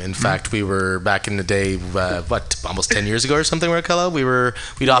time. In fact, we were back in the day, almost 10 years ago or something, Raquel?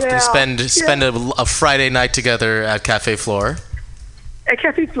 We'd often spend a Friday night together at Cafe Flore. At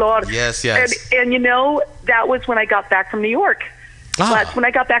Cafe Flore. Yes. And that was when I got back from New York. That's when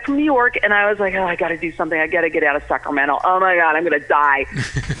I got back from New York, and I was like, I got to do something. I got to get out of Sacramento. Oh, my God, I'm going to die.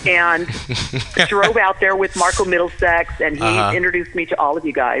 And drove out there with Marco Middlesex, and he introduced me to all of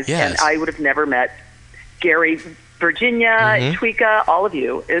you guys. Yes. And I would have never met Gary, Virginia, Tweeka, all of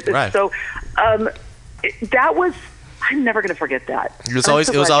you. So that was... I'm never going to forget that. It was always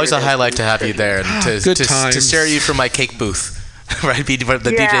a highlight to have you there and to stare at you from my cake booth. Right, where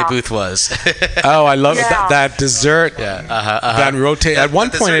the DJ booth was. Oh, I love that dessert. That rotate. At one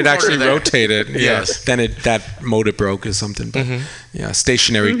point, it actually rotated. Yes. Then that motor broke or something. But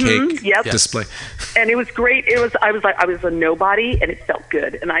stationary cake display. And it was great. I was a nobody, and it felt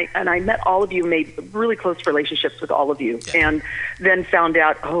good. And I met all of you, made really close relationships with all of you, and then found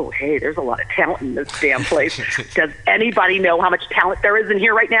out, oh, hey, there's a lot of talent in this damn place. Does anybody know how much talent there is in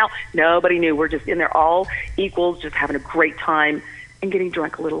here right now? Nobody knew. We're just in there all equals, just having a great time. And getting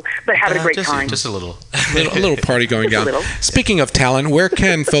drunk a little, but having a great time. Just a little. A little party going down. Speaking of talent, where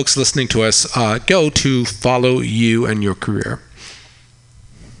can folks listening to us go to follow you and your career?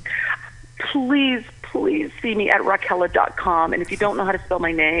 Please see me at Raquella.com. And if you don't know how to spell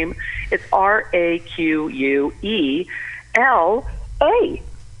my name, it's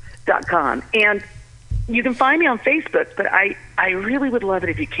RAQUELA.com. And you can find me on Facebook, but I really would love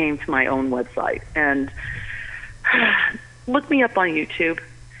it if you came to my own website. And... look me up on YouTube.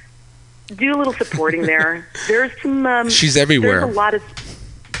 Do a little supporting there. There's some... she's everywhere. There's a lot of...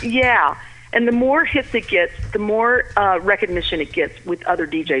 Yeah. And the more hits it gets, the more recognition it gets with other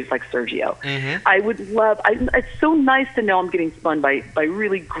DJs like Sergio. I would love... it's so nice to know I'm getting spun by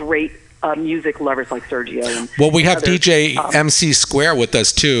really great music lovers like Sergio. And we have others. DJ MC Square with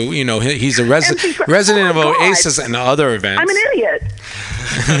us, too. He's a resident of Oasis and other events. I'm an idiot.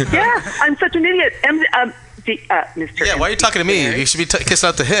 I'm such an idiot. Mr. Yeah, why are you talking to me? You should be kissing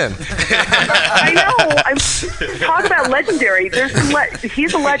out to him. I know. Talk about legendary.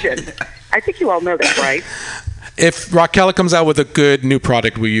 He's a legend. I think you all know that, right? If Raquel comes out with a good new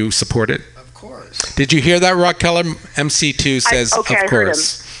product, will you support it? Of course. Did you hear that, Raquel? MC2 says, of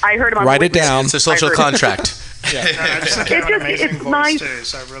course. I heard him on Write it down. It's a social contract. It's nice. Too,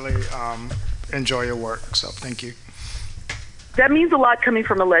 so I really enjoy your work, so thank you. That means a lot coming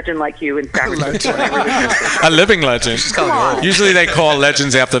from a legend like you in San Francisco. A living legend. Usually they call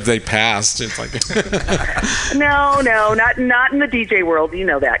legends after they passed. It's like No, not in the DJ world. You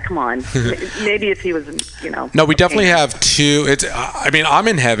know that. Come on. Maybe if he was, No, we definitely have two. I'm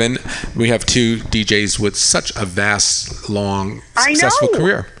in heaven. We have two DJs with such a vast, long, successful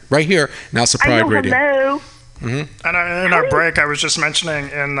career. Right here, HouseOfPride Radio. Hello. And in our break, I was just mentioning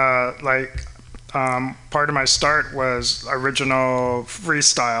part of my start was original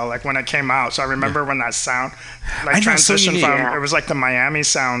freestyle, like when it came out. So I remember when that sound transitioned from, it was like the Miami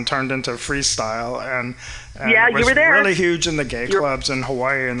sound turned into freestyle. And it was you were there. Really huge in the gay clubs in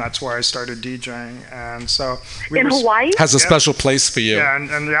Hawaii, and that's where I started DJing. And so Hawaii has a special place for you.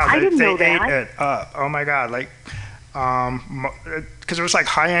 Yeah, I didn't know they that. ate it up. Oh my God, because it was like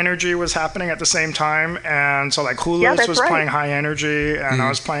High Energy was happening at the same time, and so like Hula's was playing High Energy, and I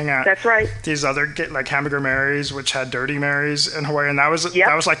was playing at these other like Hamburger Mary's, which had Dirty Mary's in Hawaii, and that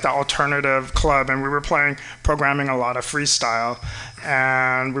was like the alternative club, and we were programming a lot of freestyle,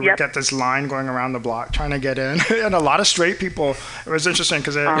 and we would get this line going around the block trying to get in, and a lot of straight people. It was interesting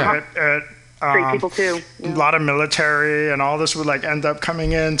because it straight people too. A lot of military and all this would end up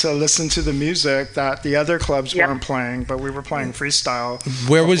coming in to listen to the music that the other clubs weren't playing, but we were playing freestyle.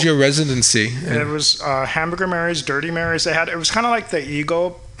 Where was your residency? It was Hamburger Mary's, Dirty Mary's. It was kind of like the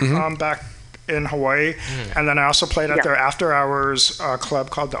Eagle back in Hawaii. And then I also played at their after-hours club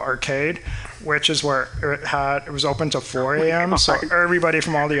called the Arcade, which is where it was open to 4 a.m. So everybody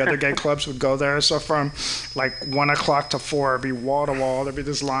from all the other gay clubs would go there. So from like 1 o'clock to 4, it'd be wall to wall. There'd be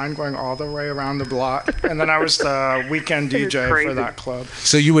this line going all the way around the block. And then I was the weekend DJ for that club.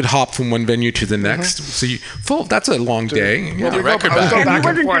 So you would hop from one venue to the next. So that's a long day. Well, we would go back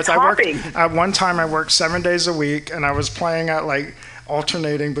and forth. At one time, I worked 7 days a week, and I was playing at like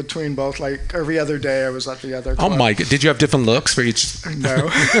alternating between both. Like every other day, I was at the other club. Oh my God! Did you have different looks for each? No.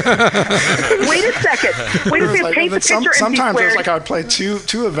 Wait a second. Paint the picture. Sometimes it was like I would play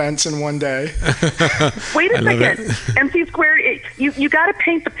two events in one day. Wait a second. MC Squared. You got to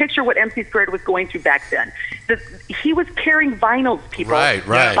paint the picture what MC Squared was going through back then. He was carrying vinyls, people. Right.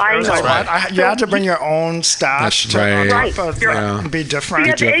 Vinyls. Right. You had to bring your own stash to be different.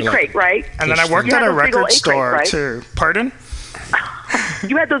 You had the A-crate, right? And then I worked at a record store too. Pardon?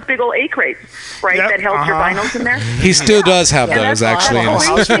 You had those big old A-crates, right, that held your vinyls in there? He still does have those, actually.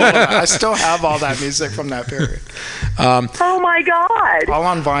 I still have all that music from that period. Oh, my God. All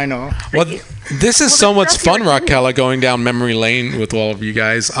on vinyl. Well, this is so much fun, Raquel, going down memory lane with all of you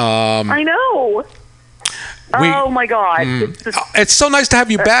guys. I know. Oh, my God. It's so nice to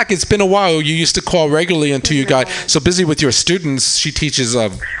have you back. It's been a while. You used to call regularly until you got so busy with your students. She teaches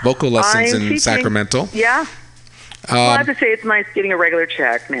vocal lessons in Sacramento. Yeah. Well, I have to say it's nice getting a regular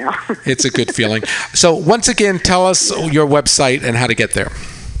check now. It's a good feeling. So once again, tell us your website and how to get there.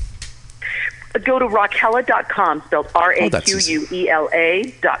 Go to Raquela.com, spelled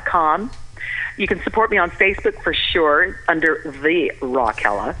RAQUELA.com. You can support me on Facebook for sure under The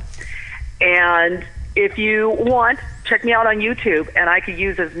Raquela. And if you want, check me out on YouTube, and I could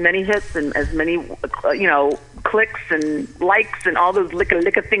use as many hits and as many, clicks and likes and all those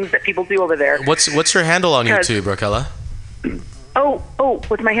licka things that people do over there. What's your handle on YouTube, Raquela? Oh,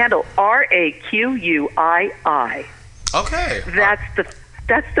 what's my handle? RAQUII. Okay.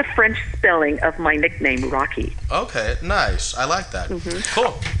 That's the French spelling of my nickname, Rocky. Okay, nice. I like that.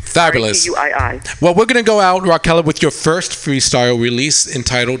 Cool. Fabulous. RAQUII. Well, we're going to go out, Raquela, with your first freestyle release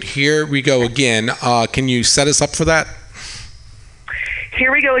entitled Here We Go Again. Can you set us up for that?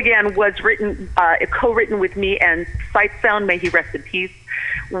 Here We Go Again was co-written with me and Sight Sound, may he rest in peace.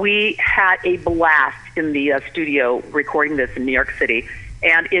 We had a blast in the studio recording this in New York City,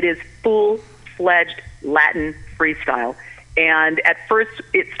 and it is full-fledged Latin freestyle. And at first,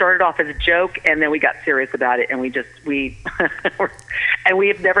 it started off as a joke, and then we got serious about it, and we and we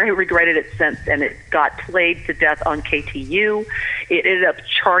have never regretted it since. And it got played to death on KTU. It ended up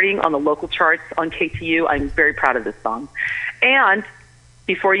charting on the local charts on KTU. I'm very proud of this song. And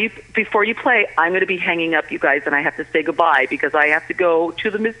before you play, I'm going to be hanging up, you guys, and I have to say goodbye because I have to go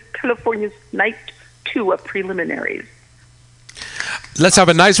to the Miss California's Night 2 of Preliminaries. Let's have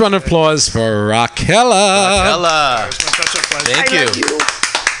a nice round of applause for Raquela. It's been such a pleasure. Thank you.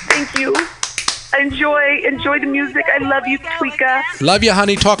 Thank you. Enjoy the music. I love you, Tweeka. Love you,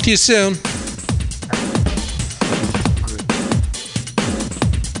 honey. Talk to you soon.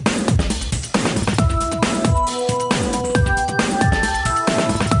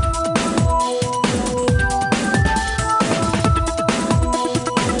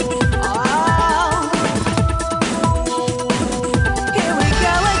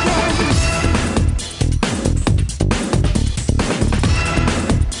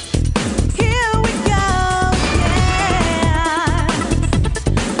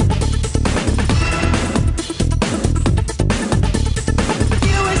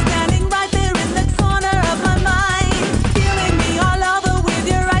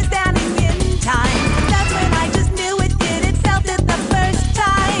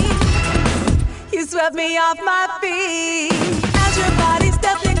 Me off my feet as your body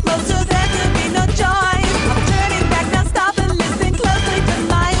stepped in closer. There could be no choice. I'm turning back now. Stop and listen closely to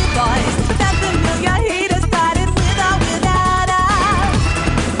my voice. That familiar heat has started without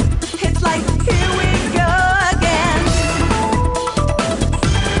us. It's like here we go again.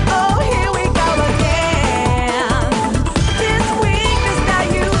 Oh, here we go again. This weakness now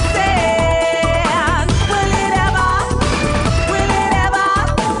you stand. Will it ever?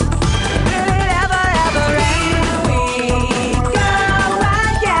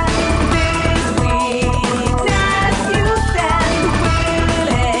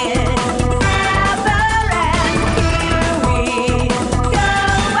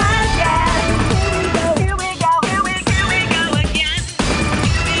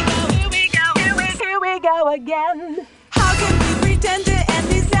 Again. How can we pretend to end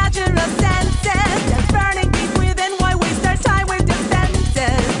these natural senses? That's burning deep within. Why waste our time with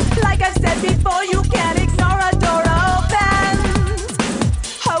defenses? Like I've said before, you can't ignore a door opens.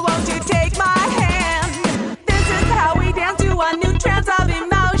 Oh, won't you take my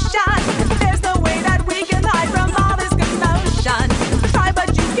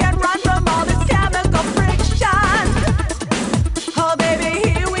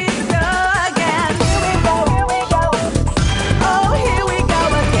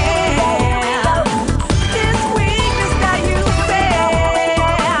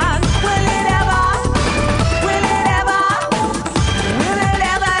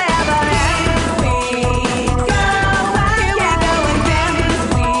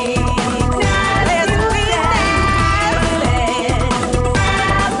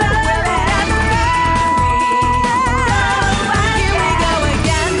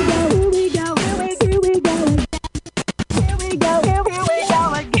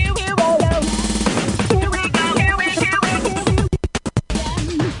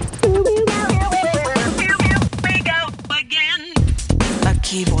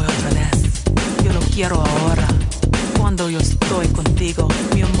voy otra vez. Yo lo quiero ahora. Cuando yo estoy contigo,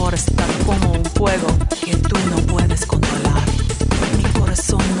 mi amor está como un fuego que tú no puedes controlar. Mi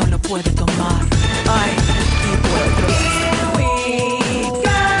corazón no lo puede tomar. Ay, y voy otra vez.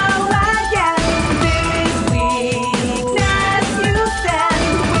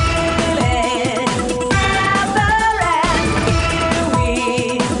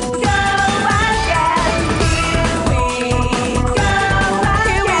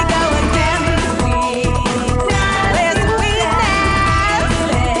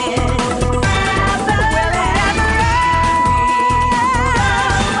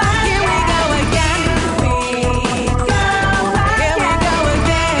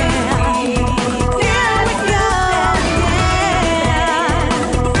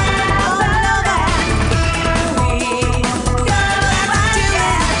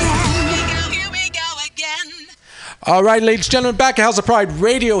 All right, ladies and gentlemen, back at House of Pride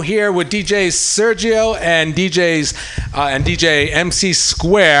Radio here with DJ Sergio and DJ MC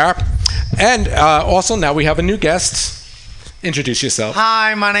Square. And also now we have a new guest. Introduce yourself.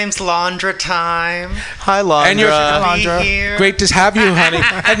 Hi, my name's Laundra Time. Hi, Laundra. And you're Laundra. Here. Great to have you, honey.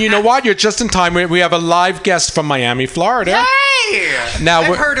 And you know what? You're just in time. We have a live guest from Miami, Florida. Yay! Now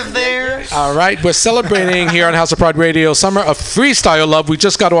I've heard of theirs. All right, we're celebrating here on House of Pride Radio Summer of Freestyle Love. We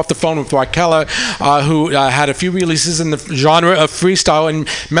just got off the phone with Raquel, who had a few releases in the genre of freestyle. And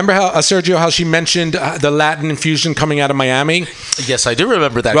remember how Sergio, how she mentioned the Latin infusion coming out of Miami? Yes, I do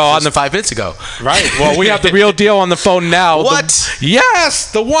remember that. Well, on the 5 minutes ago. Right. Well, we have the real deal on the phone now. What?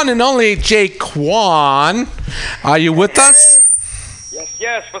 Yes, the one and only Jaquan. Are you with us?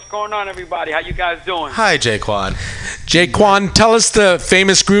 Yes. What's going on, everybody? How you guys doing? Hi, Jaquan. Jaquan, tell us the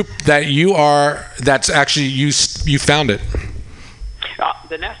famous group that you are. That's actually you founded.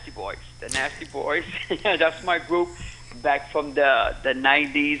 The Nasty Boys. The Nasty Boys. That's my group back from the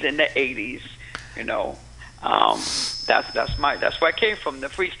 90s and the 80s. You know, that's where I came from, the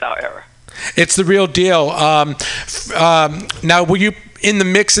freestyle era. It's the real deal. Now, were you in the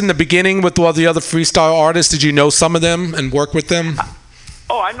mix in the beginning with all the other freestyle artists? Did you know some of them and work with them?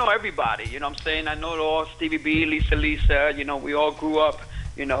 Oh, I know everybody. You know what I'm saying? I know all Stevie B, Lisa. You know, we all grew up,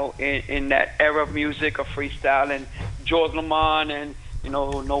 you know, in that era of music, of freestyle. And George Lamont and, you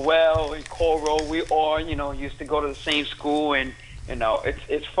know, Noel and Coro, we all, you know, used to go to the same school. And, you know,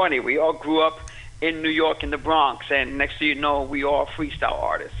 it's funny. We all grew up in New York, in the Bronx, and next thing you know, we all freestyle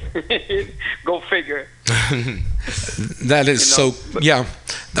artists. Go figure. That is yeah.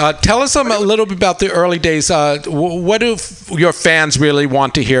 Tell us a little bit about the early days. What do your fans really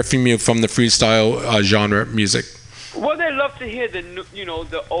want to hear from you from the freestyle genre music? Well, they love to hear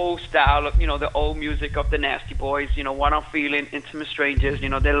the old style of, the old music of the Nasty Boys. You know, What I'm Feeling, Intimate Strangers. You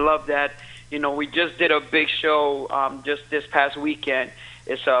know, they love that. You know, we just did a big show just this past weekend.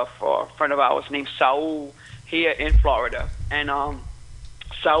 It's for a friend of ours named Saul here in Florida, and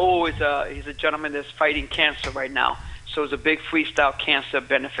Saul he's a gentleman that's fighting cancer right now. So it's a big freestyle cancer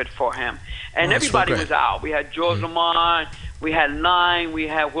benefit for him, and everybody was out. We had George Lamont, we had Nine, we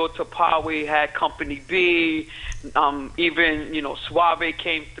had Will Tapar, we had Company B, even Suave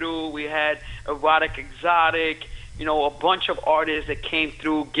came through. We had Erotic Exotic. A bunch of artists that came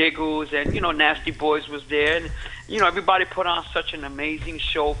through, Giggles, and, Nasty Boys was there. And, everybody put on such an amazing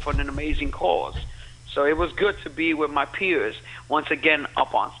show for an amazing cause. So it was good to be with my peers once again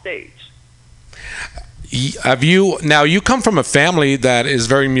up on stage. Now you come from a family that is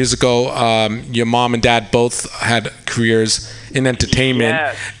very musical. Your mom and dad both had careers in entertainment.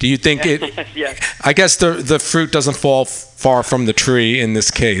 Yes. Do you think it? Yes. I guess the fruit doesn't fall far from the tree in this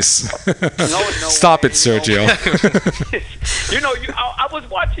case. No Stop way, it, Sergio. I was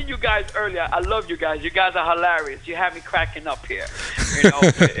watching you guys earlier. I love you guys. You guys are hilarious. You have me cracking up here.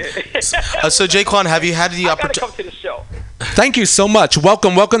 So, Jaquan, have you had the opportunity? Come to the show. Thank you so much.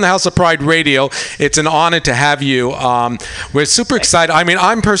 Welcome to House of Pride Radio. It's an honor to have you. We're super excited. I mean,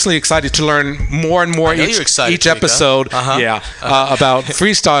 I'm personally excited to learn more and more each episode. About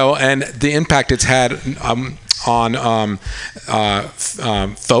freestyle and the impact it's had on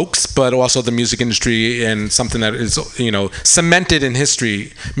folks, but also the music industry, and something that is cemented in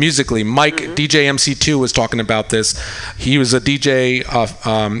history musically. Mike, DJ MC2, was talking about this. He was a DJ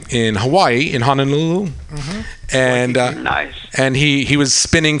in Hawaii, in Honolulu, and nice. And he was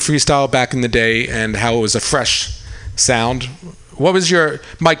spinning freestyle back in the day, and how it was a fresh sound. What was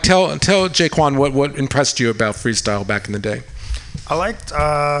Mike? Tell Jaquan what impressed you about freestyle back in the day. I liked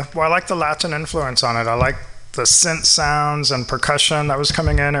the Latin influence on it. I liked the synth sounds and percussion that was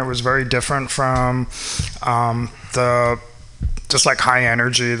coming in. It was very different from the just like high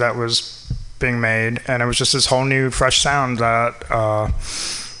energy that was being made, and it was just this whole new fresh sound that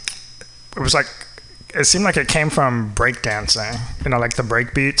it was like, it seemed like it came from breakdancing, like the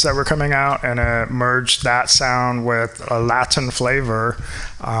break beats that were coming out, and it merged that sound with a Latin flavor,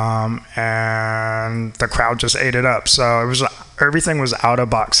 and the crowd just ate it up. So everything was out of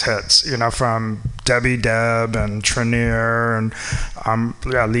box hits, from Debbie Deb and Trenier and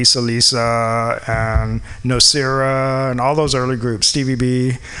Lisa Lisa and Nocira and all those early groups, Stevie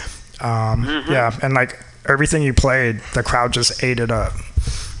B. Yeah, and like everything you played, the crowd just ate it up.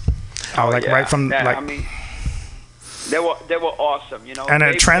 Right from they were awesome, And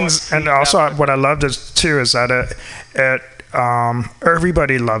it trends, and also what I loved is that it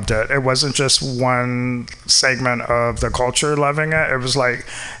everybody loved it. It wasn't just one segment of the culture loving it. It was like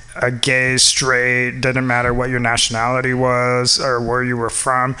a gay, straight, didn't matter what your nationality was or where you were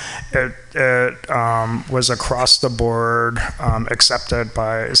from. It was across the board accepted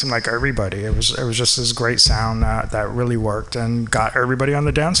by, it seemed like everybody. It was just this great sound that really worked and got everybody on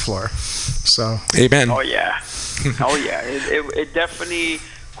the dance floor. So amen. Oh yeah. It definitely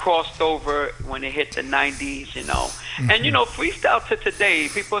crossed over when it hit the 90s, And freestyle to today,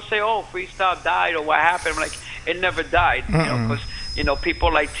 people say, "Oh, freestyle died," or "What happened?" I'm like, it never died, because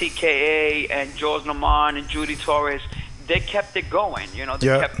people like TKA and George Lamont and Judy Torres, they kept it going,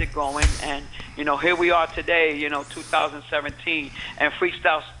 kept it going, and here we are today, 2017, and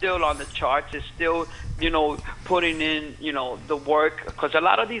freestyle's still on the charts. It's still putting in the work, because a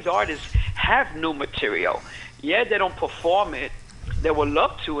lot of these artists have new material. Yeah, they don't perform it. They would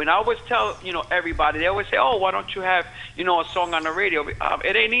love to, and I always tell everybody. They always say, "Oh, why don't you have a song on the radio?"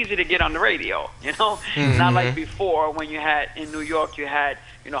 It ain't easy to get on the radio, Not like before when you had in New York, you had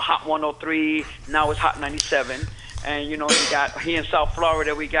Hot 103. Now it's Hot 97, and you got here in South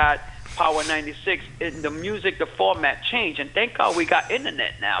Florida we got Power 96. The music, the format changed, and thank God we got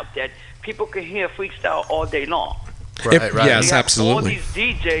internet now that people can hear freestyle all day long. Right. Yes, absolutely. All these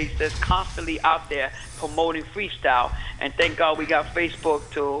DJs that's constantly out there promoting freestyle, and thank God we got Facebook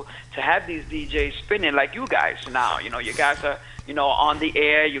to have these DJs spinning like you guys now. You guys are on the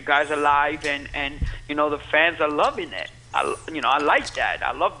air, you guys are live, and the fans are loving it. I like that.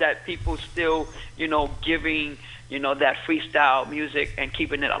 I love that people still giving that freestyle music and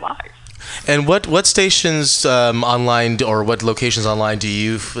keeping it alive. And what stations online or what locations online do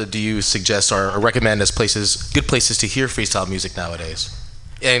you suggest or recommend as good places to hear freestyle music nowadays,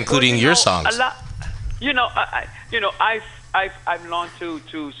 including your songs? A lot, I've learned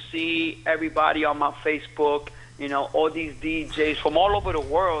to see everybody on my Facebook. All these DJs from all over the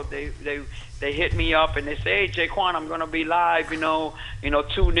world. They hit me up and they say, "Hey, Jaquan, I'm gonna be live.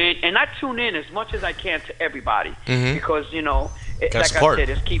 Tune in." And I tune in as much as I can to everybody, because like I said,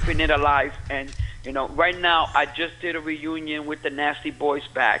 it's keeping it alive. And right now I just did a reunion with the Nasty Boys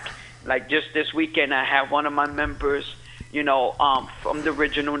back. Like just this weekend, I had one of my members, from the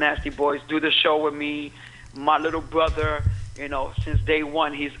original Nasty Boys, do the show with me. My little brother, since day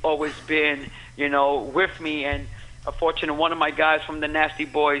one, he's always been, with me. And unfortunately, one of my guys from the Nasty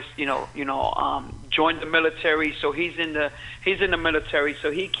Boys, joined the military, so he's in the military, so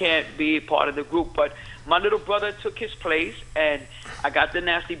he can't be part of the group. But my little brother took his place, and I got the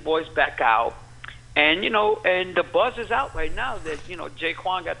Nasty Boys back out. And and the buzz is out right now that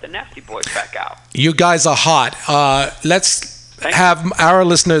Jaquan got the Nasty Boys back out. You guys are hot. Let's have our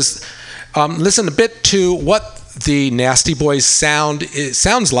listeners listen a bit to what the Nasty Boys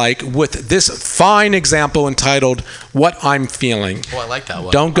sounds like with this fine example entitled "What I'm Feeling." Oh, I like that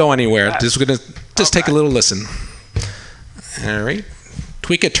one. Don't go anywhere. We're gonna just take a little listen. All right,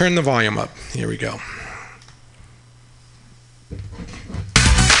 tweak it. Turn the volume up. Here we go.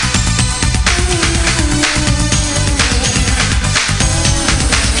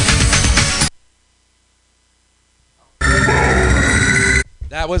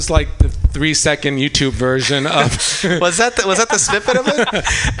 That was like the 3-second YouTube version of. was that the snippet of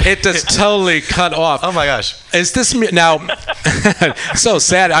it? It just totally cut off. Oh my gosh! Is this now? So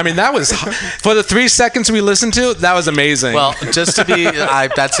sad. I mean, that was for the 3 seconds we listened to. That was amazing. Well, just to be,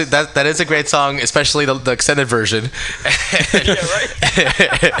 that is a great song, especially the extended version. Yeah,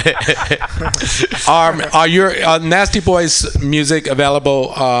 right. Are your Nasty Boys music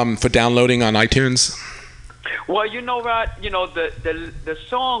available for downloading on iTunes? Well, Rod, the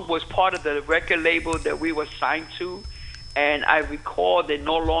song was part of the record label that we were signed to, and I recall they're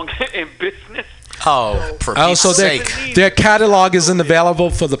no longer in business. Oh, for Pete's sake. Their catalog isn't available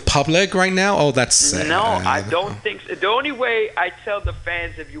for the public right now? Oh, that's sad. No, I don't think so. The only way I tell the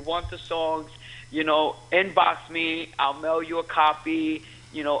fans, if you want the songs, inbox me, I'll mail you a copy.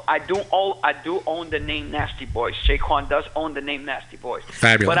 I do own the name Nasty Boys. Jaquan does own the name Nasty Boys.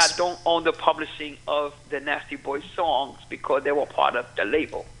 Fabulous. But I don't own the publishing of the Nasty Boys songs because they were part of the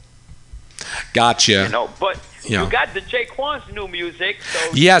label. Gotcha. But you got the Jaquan's new music.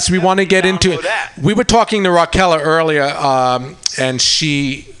 So yes, we want to get into it. That. We were talking to Raquel earlier, and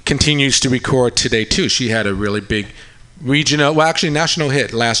she continues to record today too. She had a really big national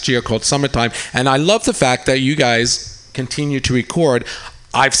hit last year called Summertime, and I love the fact that you guys continue to record.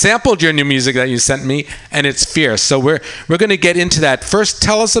 I've sampled your new music that you sent me, and it's fierce. So we're going to get into that. First,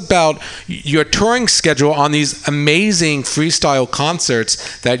 tell us about your touring schedule on these amazing freestyle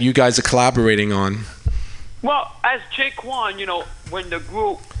concerts that you guys are collaborating on. Well, as Jaquan, when the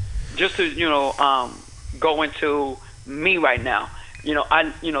group, just to go into me right now,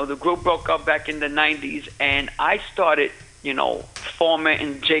 the group broke up back in the 90s, and I started, forming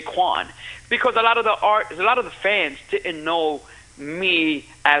in Jaquan because a lot of the fans didn't know me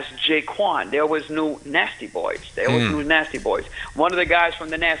as Jaquan. There was new Nasty Boys. One of the guys from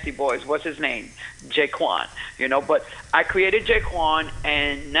the Nasty Boys, what's his name? Jaquan. But I created Jaquan,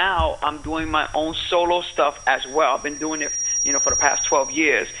 and now I'm doing my own solo stuff as well. I've been doing it, for the past 12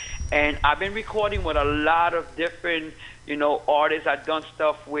 years, and I've been recording with a lot of different, artists. I've done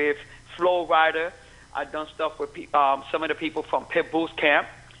stuff with Flow Rider. I've done stuff with some of the people from Pitbull's camp.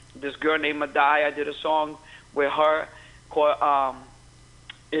 This girl named Madai, I did a song with her called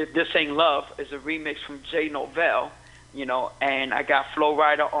If This Ain't Love. Is a remix from Jay Novell, and I got Flow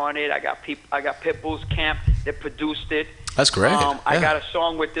Rider on it. I got Pitbull's camp that produced it. That's great. I got a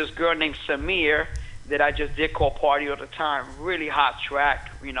song with this girl named Samir that I just did called Party All the Time. Really hot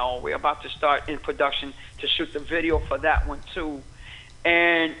track. We're about to start in production to shoot the video for that one too.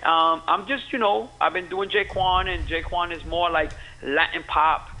 And I'm just, I've been doing Jaquan, and Jaquan is more like Latin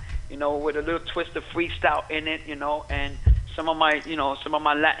pop, with a little twist of freestyle in it, and some of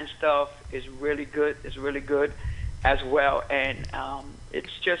my Latin stuff is really good. It's really good as well. And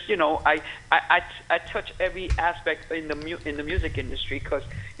it's just, I touch every aspect in the music industry because,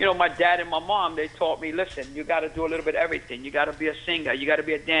 my dad and my mom, they taught me, listen, you got to do a little bit of everything. You got to be a singer. You got to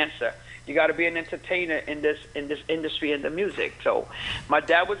be a dancer. You got to be an entertainer in this industry, in the music. So my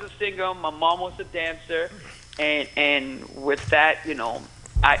dad was a singer. My mom was a dancer. And with that,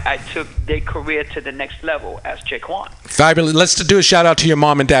 I took their career to the next level as Jaquan. Fabulous. Let's do a shout out to your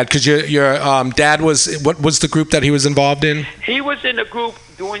mom and dad, because your dad what was the group that he was involved in? He was in a group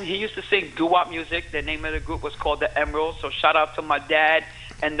he used to sing doo-wop music. The name of the group was called the Emeralds. So shout out to my dad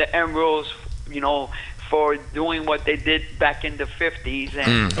and the Emeralds, for doing what they did back in the 50s.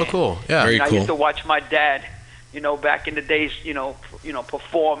 And, oh, cool. Yeah. Very cool. I used to watch my dad, back in the days,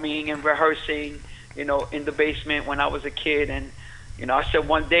 performing and rehearsing, in the basement when I was a kid. And, I said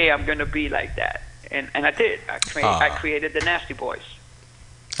one day I'm going to be like that. And I did. I created the Nasty Boys.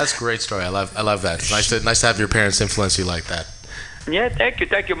 That's a great story. I love that. It's nice to have your parents influence you like that. Yeah,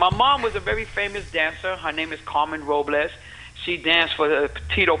 thank you. My mom was a very famous dancer. Her name is Carmen Robles. She danced for the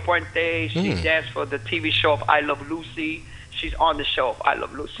Tito Puente. She danced for the TV show of I Love Lucy. She's on the show of I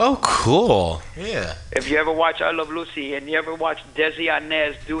Love Lucy. Oh, cool. Yeah. If you ever watch I Love Lucy and you ever watch Desi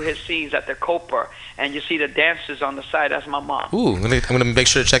Arnaz do his scenes at the Copa and you see the dancers on the side, that's my mom. Ooh, I'm gonna make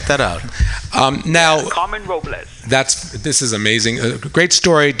sure to check that out. Now, Carmen Robles. This is amazing. A great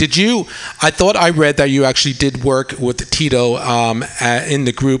story. I thought I read that you actually did work with Tito in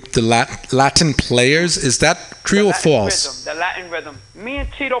the group, the Latin Players. Is that true or false? The Latin Rhythm. Me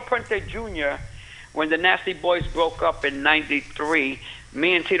and Tito Puente Jr., when the Nasty Boys broke up in 93,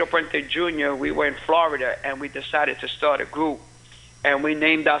 me and Tito Puente Jr., we were in Florida, and we decided to start a group, and we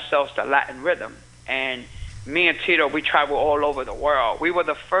named ourselves the Latin Rhythm. And me and Tito, we traveled all over the world. We were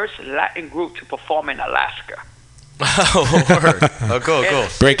the first Latin group to perform in Alaska. Oh, word. Oh, cool.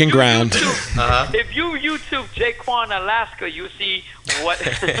 Breaking ground. If you YouTube Jaquan Alaska, you see what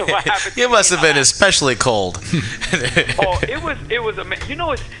happened. It must have been especially cold. It was amazing.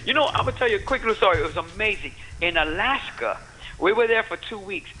 I'm gonna tell you a quick little story. It was amazing. In Alaska, we were there for 2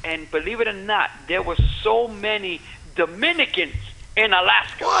 weeks, and believe it or not, there were so many Dominicans in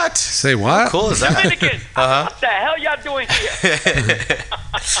Alaska. What? Say what? How cool is that? Dominicans. What the hell y'all doing here?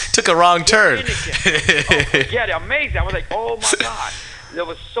 Took a wrong turn. Yeah, they're amazing. I was like, oh my God. There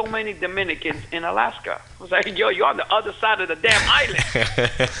was so many Dominicans in Alaska. I was like, yo, you're on the other side of the damn island.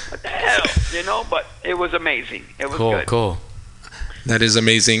 What the hell? But it was amazing. It was good. Cool. That is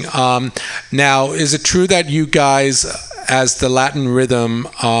amazing. Now, is it true that you guys, as the Latin Rhythm,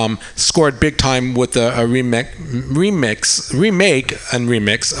 scored big time with a remake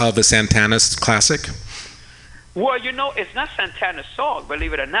of a Santana's classic? Well, it's not Santana's song,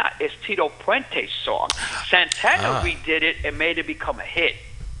 believe it or not. It's Tito Puente's song. Santana redid it and made it become a hit.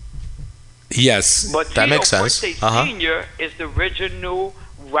 Yes. But that makes sense. Tito Puente Sr. is the original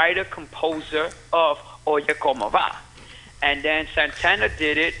writer-composer of Oye Como Va. And then Santana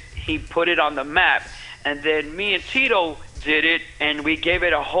did it. he put it on the map. And then me and Tito did it, and we gave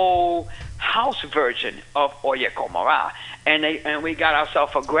it a whole house version of Oye Como Va. And we got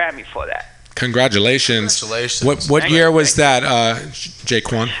ourselves a Grammy for that. Congratulations. What year was that,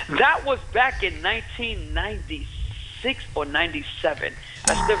 Jaquan? That was back in 1996 or 97.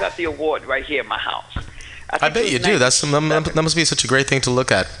 I still got the award right here in my house. I bet you do. That must be such a great thing to look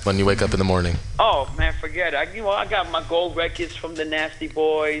at when you wake up in the morning. Oh man, forget it. I got my gold records from the Nasty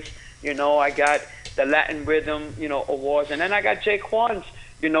Boys. I got the Latin Rhythm, awards, and then I got Jaquan's,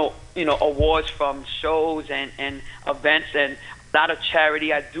 awards from shows and events and a lot of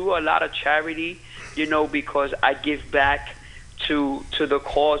charity. I do a lot of charity, because I give back to the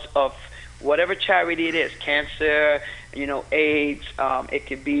cause of whatever charity it is, cancer, AIDS, it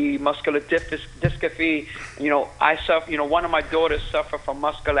could be muscular dystrophy. I suffer, one of my daughters suffer from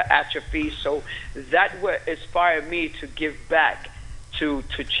muscular atrophy, so that would inspire me to give back to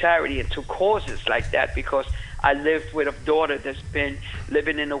charity and to causes like that, because I lived with a daughter that's been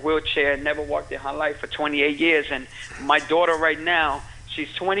living in a wheelchair and never walked in her life for 28 years, and my daughter right now,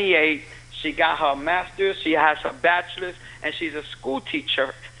 she's 28, she got her master's, she has her bachelor's, and she's a school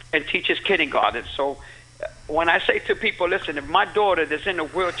teacher and teaches kindergarten. So when I say to people, listen, if my daughter that's in a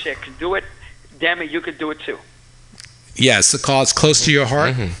wheelchair can do it, damn it, you could do it too. Yes, a cause close to your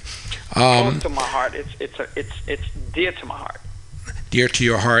heart. Close to my heart. It's dear to my heart. Dear to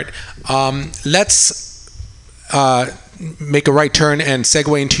your heart. Let's make a right turn and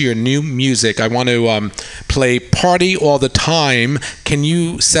segue into your new music. I want to play Party All the Time. Can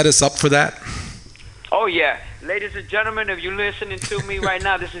you set us up for that? Oh, yeah. Ladies and gentlemen, if you're listening to me right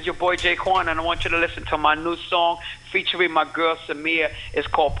now, this is your boy Jaquan, and I want you to listen to my new song featuring my girl Samia. It's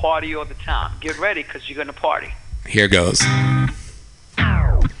called Party All the Time. Get ready, because you're going to party. Here goes.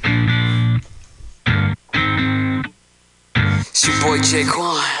 It's your boy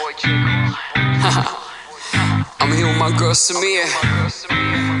Jaquan. I'm here with my girl Samia.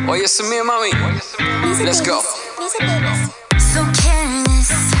 Oh yeah, Samia, mommy. Let's go. So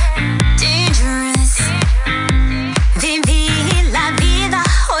careless, dangerous. Viví la vida,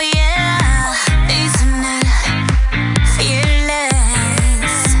 oh yeah. Isn't it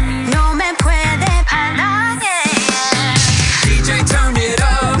fearless? No me puede parar, yeah. DJ, turn it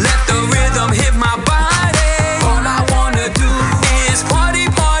up. Let the rhythm hit my body. All I wanna do is party,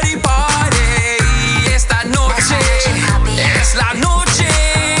 party, party. Esta noche es la noche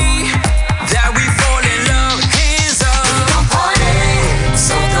that we fall in love. Hands up. We gon' party,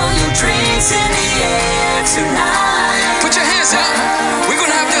 so throw your drinks in the air tonight. Put your hands up. We're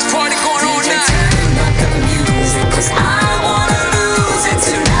gonna have this party going on now. Turn up the music, 'cause I wanna lose it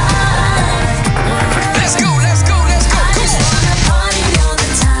tonight. Let's go, let's go, let's go. I just wanna party all the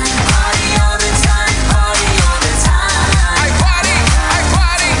time, party all the time, party all the time. I party, I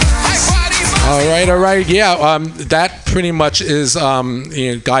party, I party. All right. Yeah, that pretty much is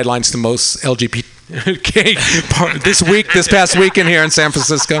guidelines to most LGBT this past weekend here in San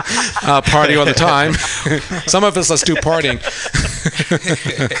Francisco. Party all the time. Some of us, let's do partying.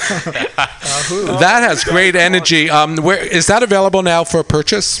 That has great energy. Where is that available now for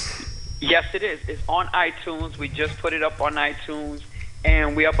purchase? Yes, it is. It's on iTunes. We just put it up on iTunes,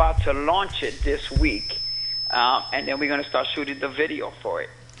 and we're about to launch it this week. And then we're going to start shooting the video for it.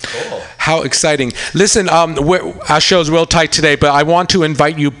 Cool. How exciting. Listen, our show's real tight today, but I want to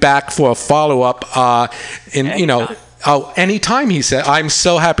invite you back for a follow-up anytime, he said. I'm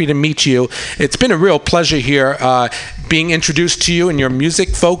so happy to meet you. It's been a real pleasure here being introduced to you and your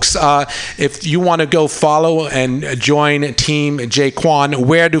music, folks. If you want to go follow and join Team Jaquan,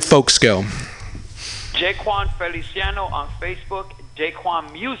 where do folks go? Jaquan Feliciano on Facebook,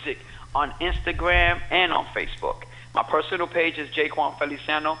 Jaquan Music on Instagram and on Facebook. My personal page is Jaquan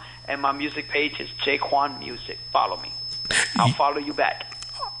Feliciano, and my music page is Jaquan Music. Follow me. I'll follow you back.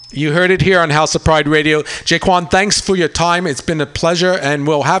 You heard it here on House of Pride Radio. Jaquan, thanks for your time. It's been a pleasure, and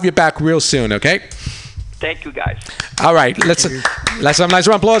we'll have you back real soon, okay? Thank you, guys. All right, let's have a nice round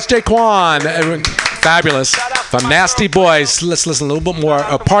of applause. Jaquan, everyone, fabulous. From Nasty Boys. Let's listen a little bit more.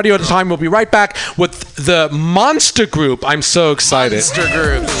 A Party All the Time. We'll be right back with the Monster Group. I'm so excited. Monster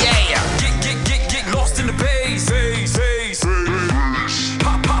Group. Yeah. Get lost in the bass.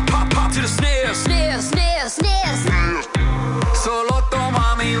 Pop, pop, pop, pop to the snares. Snares. Solo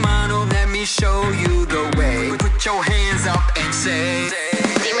toma mi mano, let me show you the way. Put your hands up and say,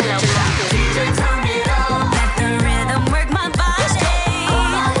 DJ, turn it up. Let the rhythm work my body.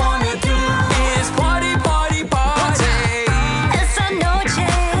 All I wanna do is party, party, party. Esa noche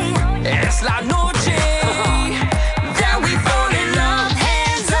Es la noche that we fall in love.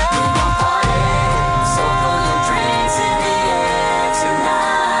 Hands up.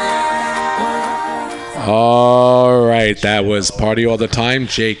 All right, that was Party All the Time,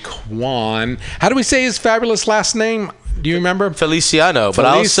 Jaquan. How do we say his fabulous last name? Do you remember? Feliciano, but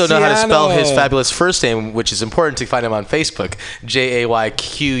I also know how to spell his fabulous first name, which is important to find him on Facebook.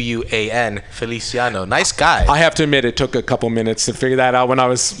 Jayquan, Feliciano. Nice guy. I have to admit, it took a couple minutes to figure that out when I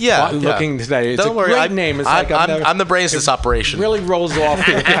was looking today. It's Don't worry, great name. It's I'm the brains of this operation. Really rolls off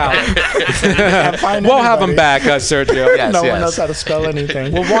the palate. We'll have him back, Sergio. Yes, no one knows how to spell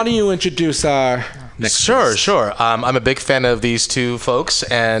anything. Well, why don't you introduce our next guest? Sure. I'm a big fan of these two folks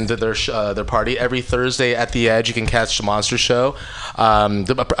and their party. Every Thursday at the Edge, you can catch the Monster Show.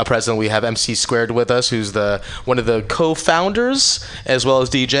 President, we have MC Squared with us, who's one of the co-founders as well as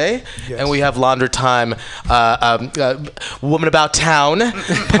DJ, and we have Laundry Time, Woman About Town,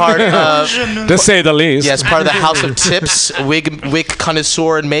 part of, to say the least. Yes, part of the House of Tips, wig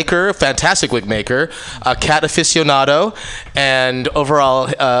connoisseur and maker, fantastic wig maker, cat aficionado, and overall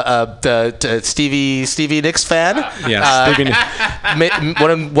Stevie Nicks fan.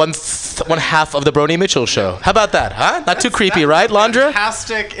 One half of the Brony Mitchell Show. How about that, huh? Not too creepy, right, Landra?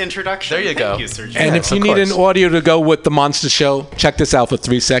 Fantastic introduction. There you go. Thank you, Sergio. And if you need an audio to go with the Monster Show, check this out for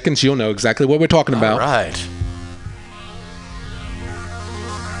 3 seconds. You'll know exactly what we're talking about. All right.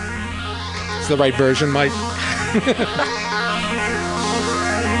 It's the right version, Mike. What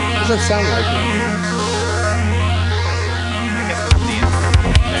does that sound like?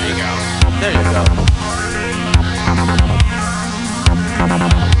 There you go.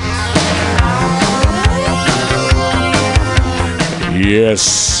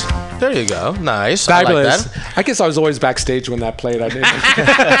 Yes. There you go. Nice. Fabulous. I like that. I guess I was always backstage when that played. I didn't.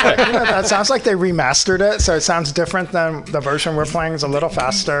 That sounds like they remastered it, so it sounds different than the version we're playing. It's a little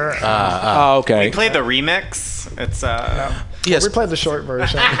faster. Okay. We played the remix. It's Yes. We played the short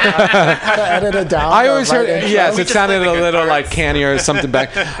version. How to edit it down. I always heard, yes, it sounded a little like cannier or something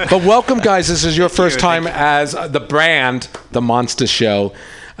back. But welcome, guys. This is your first time as the brand, The Monster Show.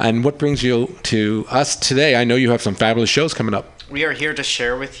 And what brings you to us today? I know you have some fabulous shows coming up. We are here to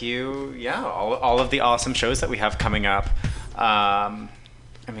share with you, all of the awesome shows that we have coming up.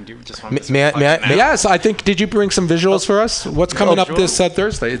 Do you just want to Yes, I think, did you bring some visuals for us? What's coming up this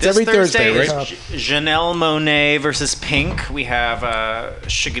Thursday? It's every Thursday, right? Janelle Monáe versus Pink. We have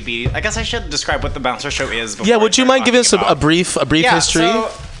Sugar Bee. I guess I should describe what the Monster Show is. Yeah, would you mind giving us a brief history?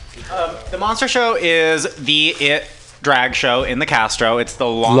 So, the Monster Show is the drag show in the Castro. It's the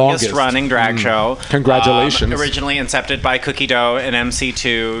longest running drag show. Congratulations. Originally incepted by Cookie Dough and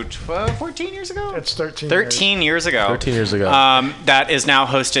MC2 14 years ago? It's 13 years ago. 13 years ago. That is now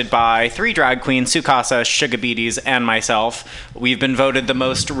hosted by 3 drag queens, Sukasa, Sugar Beaties, and myself. We've been voted the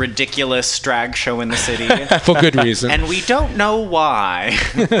most ridiculous drag show in the city. For good reason. And we don't know why.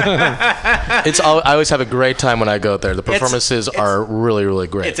 I always have a great time when I go there. The performances are really, really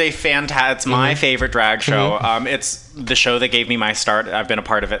great. It's it's my favorite drag show. It's the show that gave me my start. I've been a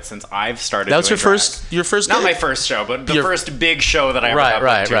part of it since I've started. That was your first not gig? My first show, but the first big show that I ever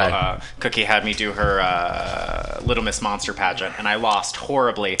got to. Right. Cookie had me do her Little Miss Monster pageant, and I lost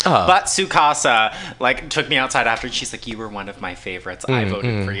horribly. But Sukasa took me outside after. She's like, "You were one of my favorites. I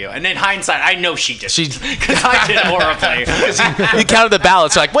voted for you." And in hindsight, I know she did because I did horribly. You counted the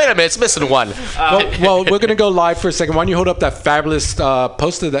ballots. You're like, wait a minute, it's missing one. Well, we're going to go live for a second. Why don't you hold up that fabulous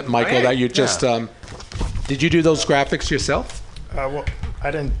poster that Michael that you just. Did you do those graphics yourself? Well,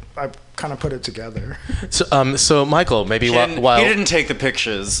 I didn't. I kind of put it together. So Michael, maybe while he didn't take the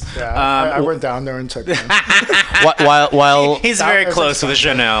pictures. Yeah, I went down there and took them. while he's very close with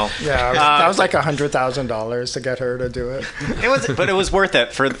Janelle. Yeah, that was like $100,000 to get her to do it. But it was worth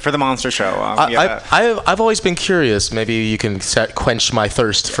it for the Monster Show. I've always been curious. Maybe you can quench my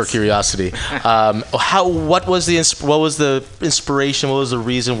thirst for curiosity. What was the inspiration? What was the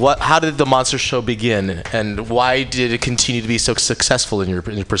reason? How did the Monster Show begin, and why did it continue to be so successful in your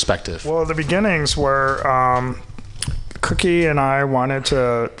perspective? Well, the beginnings were Cookie and I wanted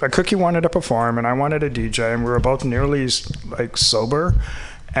to. Cookie wanted to perform, and I wanted to DJ, and we were both nearly sober.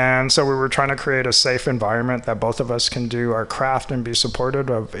 And so we were trying to create a safe environment that both of us can do our craft and be supportive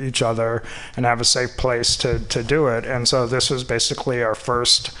of each other and have a safe place to do it. And so this was basically our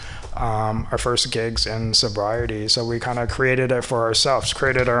first gigs in sobriety. So we kind of created it for ourselves,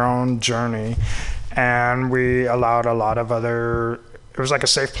 created our own journey, and we allowed a lot of other. It was like a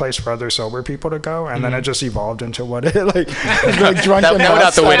safe place for other sober people to go, and then it just evolved into what it like drunken that went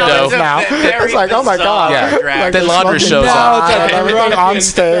out the window. Now it's like, oh my god, then Laundry shows up, everything on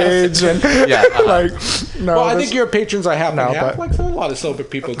stage, and Well, I think your patrons are happy. But a lot of sober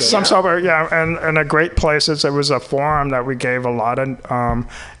people go. Some sober, and a great place is it was a forum that we gave a lot of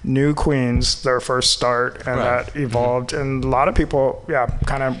new queens their first start, and that evolved, and a lot of people,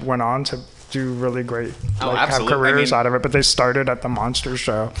 kind of went on to do really great, Oh, have absolutely. careers I mean- out of it. But they started at the Monster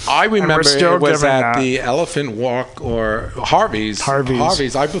Show. I And we're remember still it was giving at that. the Elephant Walk or Harvey's.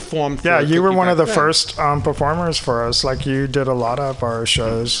 I performed. For Yeah, you were Cookie one of the back then. first performers for us. Like you did a lot of our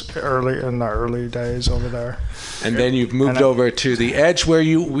shows early in the early days over there. And then you've moved over to the Edge, where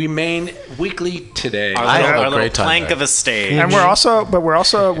you remain weekly today. Our little plank of a stage. And we also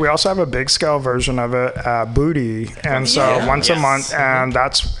have a big scale version of it, Booty, and so once a month, and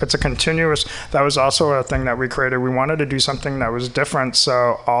it's a continuous. That was also a thing that we created. We wanted to do something that was different,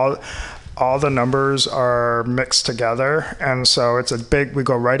 so all the numbers are mixed together, and so it's a big. We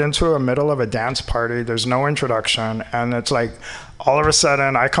go right into a middle of a dance party. There's no introduction, and it's like. All of a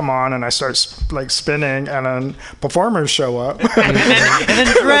sudden, I come on and I start spinning, and then performers show up. and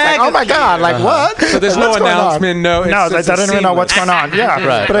then drag. Like, oh my God! Like what? So there's no announcement. No, they don't even know what's going on. Yeah,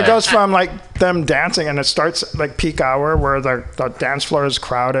 Right, but right. it goes from like them dancing, and it starts like peak hour where the dance floor is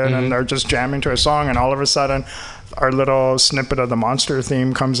crowded, and they're just jamming to a song, and all of a sudden. Our little snippet of the Monster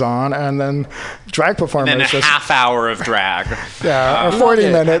theme comes on, and then drag performers. And then a half hour of drag. Yeah, or 40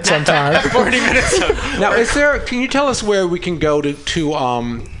 minutes sometimes. 40 minutes. Now, can you tell us where we can go to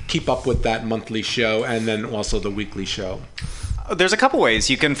keep up with that monthly show and then also the weekly show? There's a couple ways.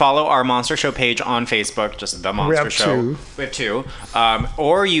 You can follow our Monster Show page on Facebook, just The Monster Show. We have two.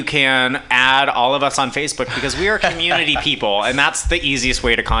 Or you can add all of us on Facebook because we are community people, and that's the easiest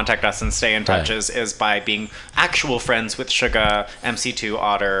way to contact us and stay in touch is by being actual friends with Sugar, MC2,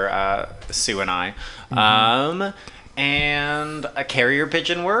 Otter, Sue, and I. And a carrier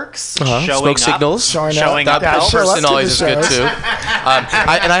pigeon works. Showing Smoke up, signals. Showing That up. person always is good too.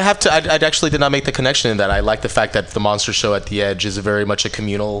 I actually did not make the connection in that. I like the fact that the Monster Show at the Edge is very much a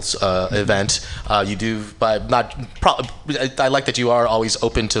communal event. You do, but not. I like that you are always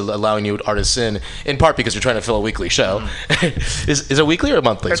open to allowing new artists in part because you're trying to fill a weekly show. Is it weekly or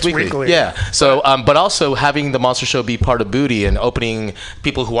monthly? It's weekly. Yeah. So, but also having the Monster Show be part of Booty and opening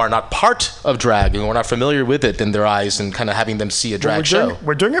people who are not part of drag and who are not familiar with it in their eyes and kind of having them see a drag show.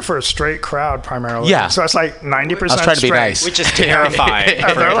 We're doing it for a straight crowd primarily. Yeah. So it's like 90% I was trying to be straight. nice. Which is terrifying for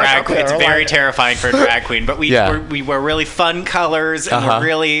a drag queen. It's very terrifying for a drag queen. But we wear really fun colors, and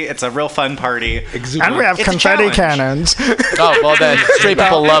it's a real fun party. And we have confetti cannons. Oh, well then, straight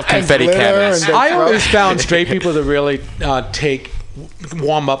people love confetti cannons. I always found straight people to really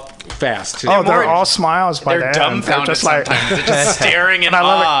warm up fast too. Oh, they're all smiles by the They're end. dumbfounded They're just like sometimes. They're just staring in and I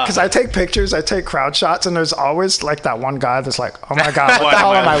love awe. it because I take pictures, I take crowd shots, and there's always like that one guy that's like, "Oh my God, what the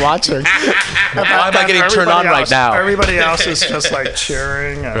hell am I watching? Why am I getting turned on right now?" Everybody else is just like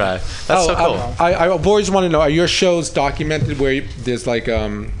cheering. And, Right. That's so cool. I've always wanted to know: are your shows documented? Where there's like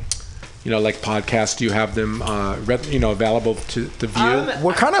like podcasts? Do you have them available to view?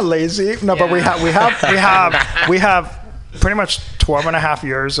 We're kind of lazy. No, but we have pretty much 12 and a half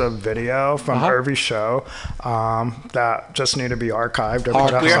years of video from every show that just need to be archived. Or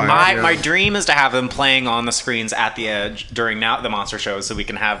put up somewhere. My dream is to have them playing on the screens at the Edge during the Monster shows, so we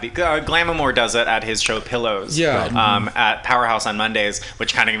can have Glamamore does it at his show Pillows. At Powerhouse on Mondays,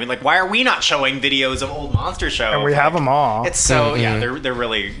 which kind of like, why are we not showing videos of old Monster show? And we have them all. It's so they're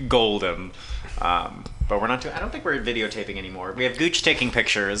really golden. But we're not. I don't think we're videotaping anymore. We have Gooch taking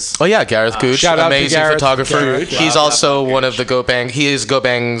pictures. Oh yeah, Gareth Gooch, shout out to amazing Gareth. photographer. Gareth. He's also one of the Go Bang. He is Go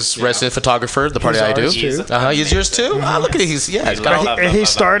Bang's resident photographer. The party I do. He's He's yours too. Look at it. He's got. He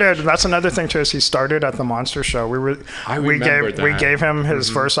started. That's another thing too. Is he started at the Monster Show. We gave him his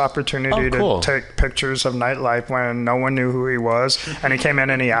first opportunity to take pictures of nightlife when no one knew who he was, and he came in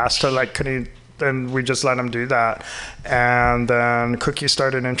and he asked to could he. And we just let him do that, and then Cookie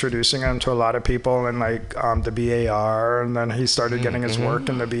started introducing him to a lot of people in the BAR, and then he started getting his work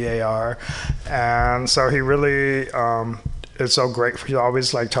in the BAR, and so he really is so grateful. He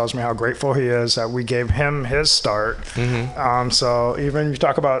always tells me how grateful he is that we gave him his start. So even you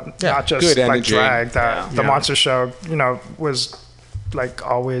talk about not just drag, that the Monster Show, was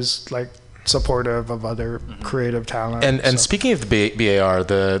always supportive of other creative talent. And speaking of the BAR,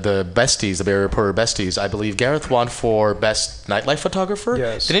 the besties, the Bay Reporter besties, I believe Gareth won for best nightlife photographer.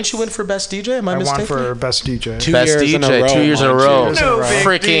 Yes. Didn't you win for best DJ? Am I mistaken? I won for best DJ. 2 Best years DJ, in a row. 2 years in a row.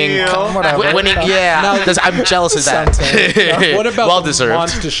 Freaking Winning. Yeah, I'm jealous of that. What about well the deserved.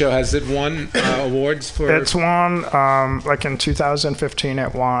 Monster Show? Has it won awards for? It's won in 2015.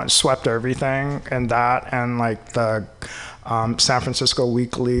 It swept everything in that and the San Francisco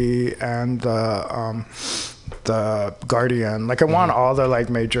Weekly and the Guardian. It won all the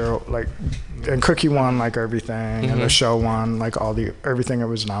major and Cookie won everything, and the show won everything it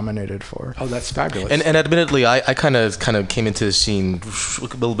was nominated for. Oh, that's fabulous. And admittedly, I kind of came into the scene a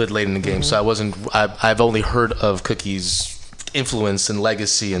little bit late in the game, so I wasn't. I've only heard of Cookie's influence and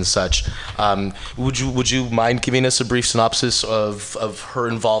legacy and such. Would you mind giving us a brief synopsis of her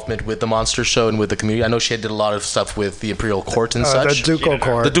involvement with the Monster Show and with the community? I know she did a lot of stuff with the Imperial Court and such. The Ducal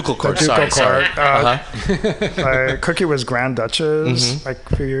Court. The Ducal Court. Sorry. Cookie was Grand Duchess like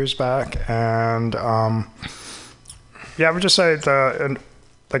a few years back, and I would just say the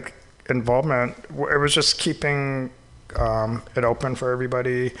involvement. It was just keeping it open for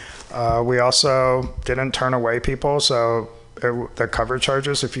everybody. We also didn't turn away people, so the cover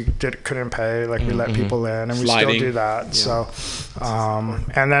charges, if you couldn't pay, like we let people in, and we still do that. Yeah. So,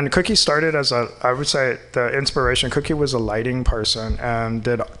 and then Cookie started as I would say the inspiration. Cookie was a lighting person and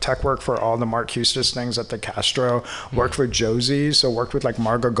did tech work for all the Mark Hustis things at the Castro. Worked for Josie, so worked with like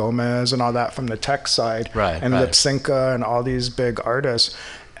Margot Gomez and all that from the tech side, and Lipsinka and all these big artists.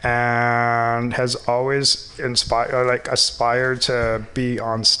 And has always aspired to be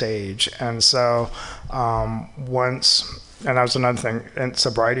on stage. And so and that was another thing, and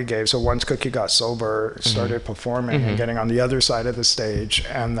sobriety gave. So once Cookie got sober, started performing and getting on the other side of the stage,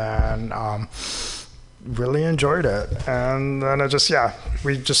 and then really enjoyed it. And then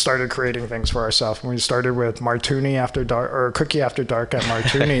we just started creating things for ourselves. We started with Martuni After Dark, or Cookie After Dark at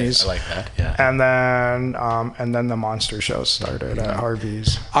Martuni's. I like that, yeah. And then the Monster Show started at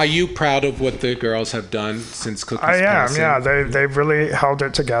Harvey's. Are you proud of what the girls have done since Cookie's I am, passing? yeah. They've really held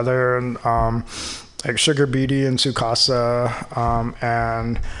it together, and like Sugar Beatty and Sukasa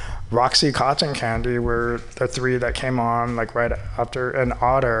and Roxy Cotton Candy were the three that came on like right after, and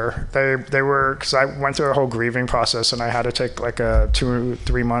Otter. They were, because I went through a whole grieving process and I had to take like a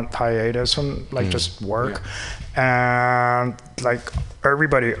 2-3 month hiatus from like just work, and like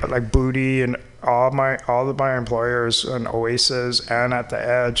everybody, like Booty and all of my employers and Oasis and at the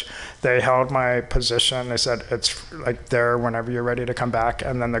Edge, they held my position. They said it's like there whenever you're ready to come back.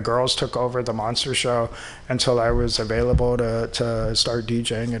 And then the girls took over the Monster Show until I was available to start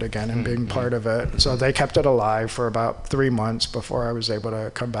DJing it again and being part of it. So they kept it alive for about 3 months before I was able to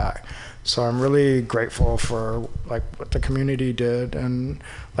come back. So I'm really grateful for like what the community did and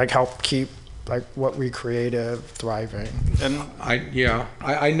like help keep like what we created thriving. And I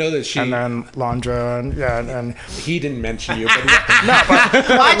know that she, and then Londra, and he didn't mention you, but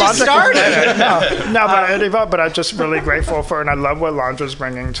I just started. but I'm just really grateful for it, and I love what Londra's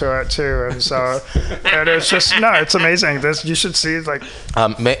bringing to it too. And so it's just it's amazing. This you should see like.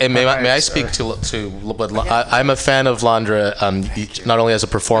 May I speak to what I'm a fan of Londra, not only as a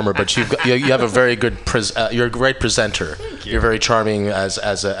performer, but you have a very good you're a great presenter. You're very charming as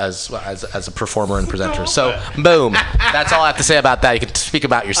a performer and presenter. So, boom. That's all I have to say about that. You can speak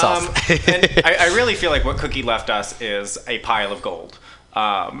about yourself. And I really feel like what Cookie left us is a pile of gold.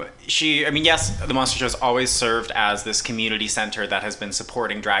 Yes, the Monster Show has always served as this community center that has been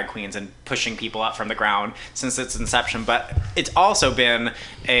supporting drag queens and pushing people up from the ground since its inception, but it's also been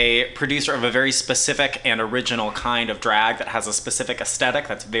a producer of a very specific and original kind of drag that has a specific aesthetic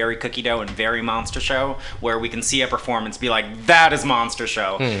that's very Cookie Dough and very Monster Show, where we can see a performance be like, that is Monster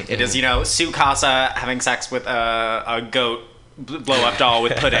Show. It is, Sue Casa having sex with a goat blow-up doll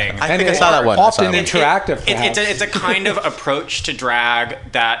with pudding. I think I saw that one. Often interactive. It's a kind of approach to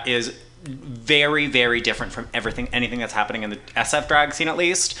drag that is very, very different from anything that's happening in the SF drag scene, at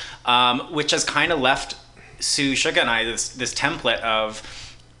least, which has kind of left Sue, Suga, and I this template of,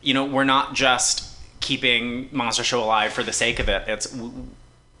 we're not just keeping Monster Show alive for the sake of it.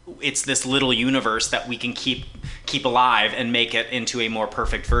 It's this little universe that we can keep alive and make it into a more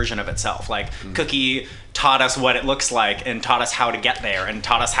perfect version of itself. Like Cookie taught us what it looks like and taught us how to get there and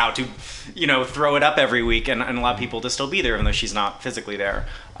taught us how to, throw it up every week and allow people to still be there even though she's not physically there.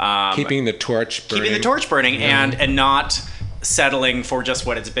 Keeping the torch burning. And not settling for just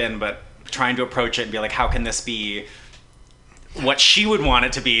what it's been, but trying to approach it and be like, how can this be what she would want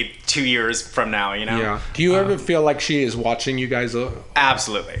it to be 2 years from now, Yeah. Do you ever feel like she is watching you guys?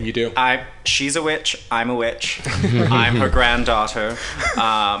 Absolutely. You do? She's a witch. I'm a witch. I'm her granddaughter.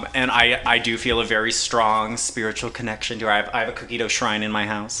 And I do feel a very strong spiritual connection to her. I have a Cookie Dough shrine in my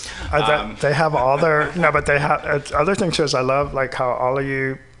house. They have all their... No, but they have... Other thing, too, is I love, like, how all of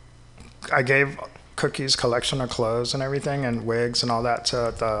you... I gave Cookie's collection of clothes and everything and wigs and all that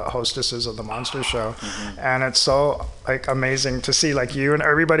to the hostesses of the Monster Show, and it's so like amazing to see like you and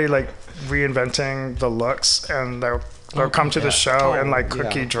everybody like reinventing the looks, and they'll come to the show and like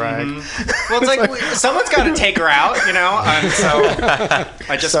Cookie drag. Well, it's like someone's got to take her out, and so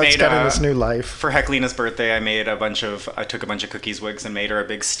I just made this new life for Heclina's birthday. I took a bunch of Cookie's wigs and made her a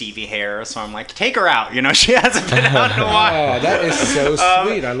big Stevie hair. So I'm like, take her out. She hasn't been out in a while. Oh, that is so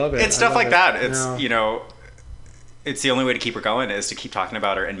sweet. I love it. It's stuff like that. It's it's the only way to keep her going is to keep talking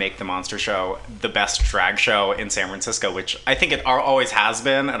about her and make the Monster Show the best drag show in San Francisco, which I think it always has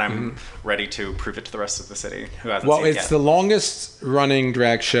been, and I'm ready to prove it to the rest of the city who hasn't seen it yet. Well, it's the longest running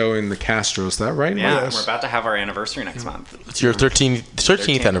drag show in the Castro, is that right? Yeah, we're about to have our anniversary next month. It's your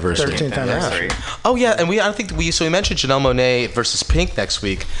 13th anniversary. 13th anniversary. Oh yeah, and we mentioned Janelle Monáe versus Pink next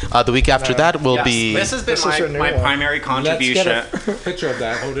week. The week after that will be. This has been my primary contribution. Let's get a picture of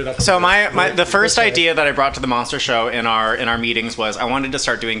that. Hold it up. So the first idea that I brought to the Monster Show in our meetings was I wanted to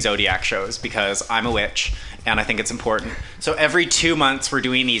start doing Zodiac shows because I'm a witch and I think it's important. So every 2 months we're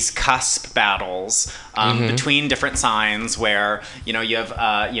doing these cusp battles between different signs where you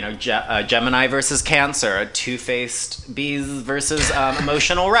have Gemini versus Cancer, a two-faced bees versus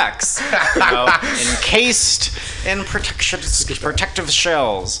emotional Rex, encased in protective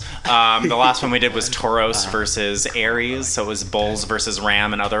shells. The last one we did was Tauros versus Aries, so it was bulls versus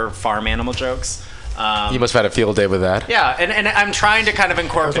ram and other farm animal jokes. You must have had a field day with that. Yeah, and I'm trying to kind of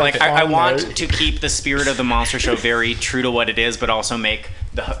incorporate, I want to keep the spirit of the Monster Show very true to what it is, but also make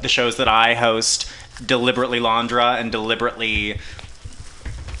the shows that I host deliberately Londra and deliberately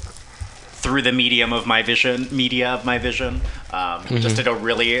through the media of my vision. Just did a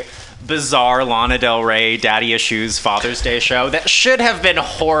really bizarre Lana Del Rey Daddy Issues Father's Day show that should have been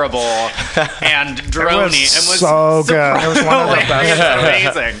horrible and drony. It was so good. It was one of the best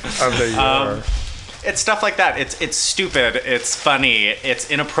amazing of the year. It's stuff like that. It's stupid. It's funny.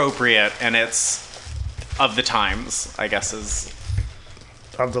 It's inappropriate, and it's of the times. I guess is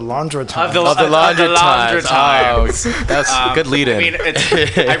of the Londra times. Of the Londra times. Oh, that's a good lead-in. I mean,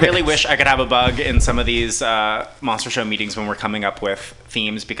 I really wish I could have a bug in some of these Monster Show meetings when we're coming up with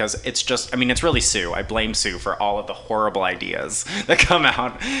themes, because it's just, I mean, it's really Sue. I blame Sue for all of the horrible ideas that come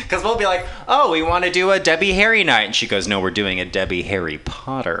out. Because we'll be like, oh, we want to do a Debbie Harry night. And she goes, no, we're doing a Debbie Harry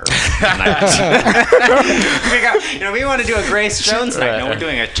Potter night. we want to do a Grace Jones night. No, we're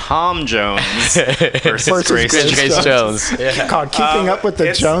doing a Tom Jones versus Grace Jones. Yeah. Called Keeping Up with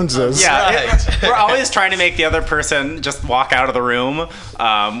the Joneses. Yeah, we're always trying to make the other person just walk out of the room,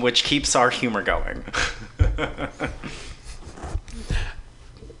 which keeps our humor going.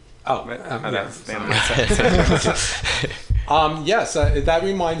 Yes, that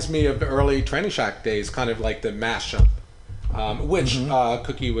reminds me of early Training Shack days, kind of like the mashup, which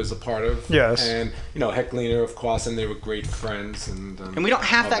Cookie was a part of. Yes. And, Hecklina, of course, and they were great friends. And we don't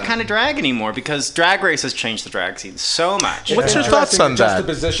have that kind of drag anymore because Drag Race has changed the drag scene so much. What's your thoughts on just that? the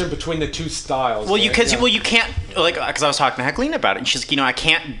position between the two styles. Well, you can't, because I was talking to Hecklina about it, and she's like, I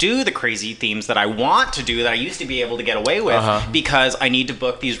can't do the crazy themes that I want to do, that I used to be able to get away with, because I need to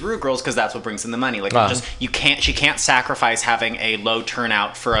book these Rue girls because that's what brings in the money. She can't sacrifice having a low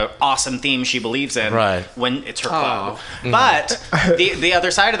turnout for an awesome theme she believes in when it's her club. But the other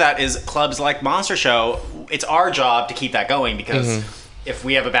side of that is clubs like Monster Show, it's our job to keep that going because if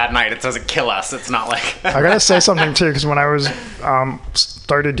we have a bad night, it doesn't kill us. It's not like... I gotta say something too, because when I was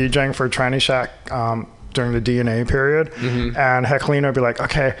started DJing for Tranny Shack during the DNA period, and Hecklina would be like,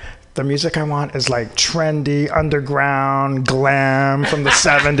 okay, the music I want is like trendy, underground, glam from the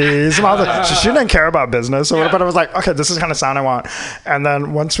 70s. And all that. She didn't care about business, but I was like, okay, this is the kind of sound I want. And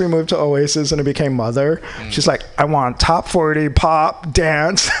then once we moved to Oasis and it became Mother, she's like, I want top 40 pop,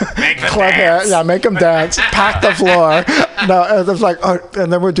 dance, club hair. Yeah, make them dance, pack the floor. No, and it was like, and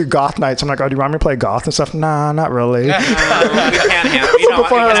then we'd do goth nights. I'm like, oh, do you want me to play goth and stuff? Nah, not really. We can't handle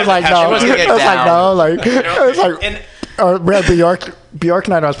Before I was like, no. It was like, or we had Bjork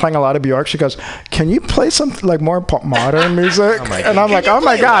night. I was playing a lot of Bjork. She goes, "Can you play some like more modern music?" And I'm like, "Oh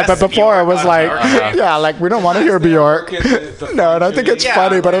my god!" But before I was like, "Yeah, like we don't want to hear Bjork." No, and I think it's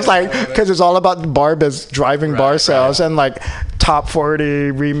funny, but it's like because it's all about bar biz, driving bar sales, and like top 40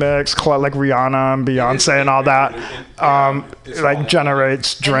 remix, like Rihanna and Beyonce and all that, like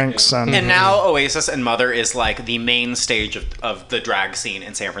generates drinks and. And now Oasis and Mother is like the main stage of the drag scene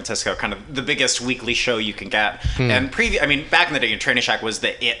in San Francisco, kind of the biggest weekly show you can get. And back in the day, Training Shack was the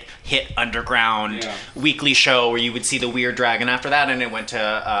hit underground weekly show where you would see the weird drag, and after that, and it went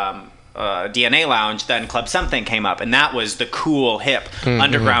to DNA Lounge, then Club Something came up, and that was the cool hip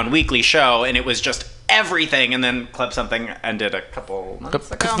underground weekly show, and it was just everything. And then Club Something ended a couple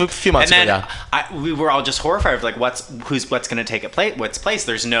months ago. A few months ago, yeah. We were all just horrified of like what's going to take what's place.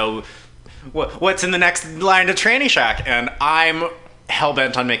 There's no what's in the next line to Tranny Shack, and I'm hell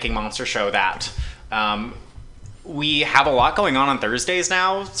bent on making Monster Show that. We have a lot going on Thursdays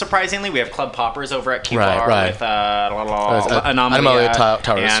now, surprisingly. We have Club Poppers over at Q Bar with Anomaly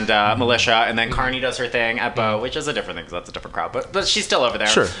and Militia, and then Carney does her thing at Bo, which is a different thing because that's a different crowd, but she's still over there.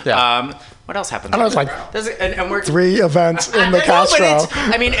 Sure, yeah. What What else happened? I don't know, it's like and we're 3 events in the Castro.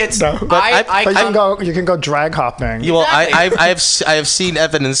 You can go drag hopping. Well, I have seen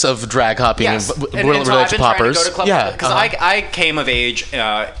evidence of drag hopping and so I've been poppers. Trying to go to club because I came of age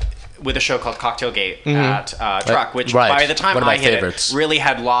with a show called Cocktail Gate at Truck, which by the time I hit it really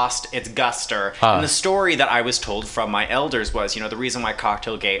had lost its guster. And the story that I was told from my elders was, the reason why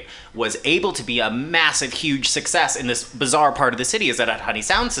Cocktail Gate was able to be a massive, huge success in this bizarre part of the city is that it had Honey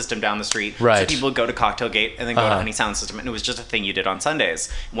Sound System down the street. Right. So people would go to Cocktail Gate and then go to Honey Sound System, and it was just a thing you did on Sundays.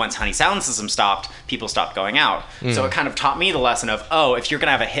 Once Honey Sound System stopped, people stopped going out. So it kind of taught me the lesson of, if you're going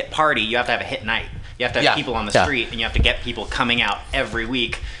to have a hit party, you have to have a hit night. You have to have people on the street, and you have to get people coming out every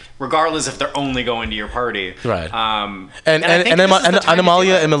week, regardless if they're only going to your party. Right. And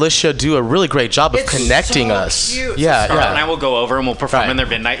Amalia and Militia do a really great job of connecting us. Cute. Yeah, so and I will go over and we'll perform in their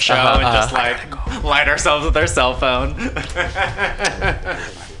midnight show and just light ourselves with our cell phone.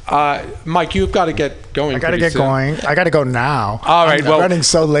 Mike, you've got to get going. I got to get going. I got to go now. All right. I'm running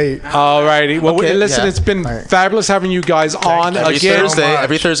so late. All righty. Well, listen, it's been fabulous having you guys on again.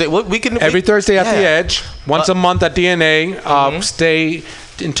 Every Thursday. Well, every Thursday at the Edge. Once a month at DNA. Stay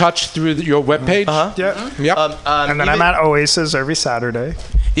in touch through your webpage. Yep. And then I'm at Oasis every Saturday.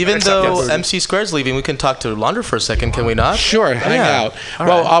 Even though MC Square's leaving, we can talk to Launder for a second, can we not? Sure, hang out.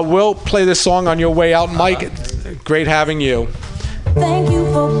 Well, we'll play this song on your way out. Mike, great having you. Thank you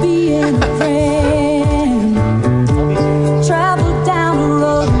for being a friend. Travel down the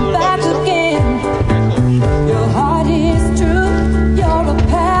road and back again. Your heart is true. You're a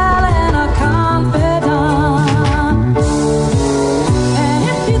pal and a confidant. And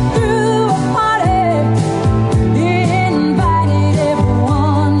if you threw a party, invited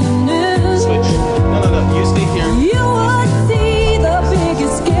everyone you knew. Switch. No. You stay here. You would see the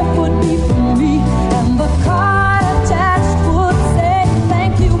biggest gift would be from me, and the card attached would say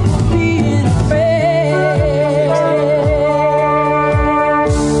thank you for being a friend.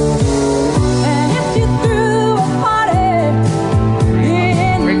 And if you threw a party,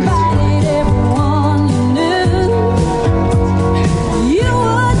 invited everyone you knew, you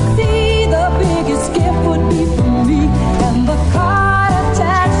would see the biggest gift would be from me, and the card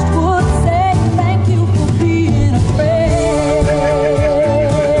attached would say thank you for being a friend.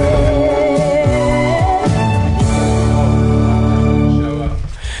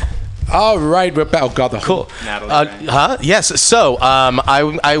 All right, we're back. Oh, God, cool. Natalie, Yes. So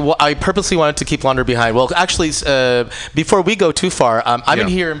I purposely wanted to keep Launder behind. Well, actually, before we go too far, I'm in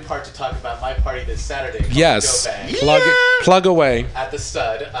here in part to talk about my party this Saturday. Yes. Plug away. At the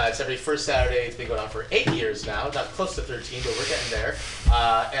Stud. It's every first Saturday. It's been going on for 8 years now. Not close to 13, but we're getting there.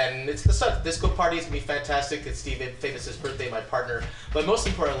 And it's the Stud disco party. It's going to be fantastic. It's Steve Favis' birthday, my partner. But most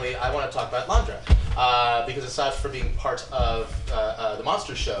importantly, I want to talk about Landra. Because aside from being part of the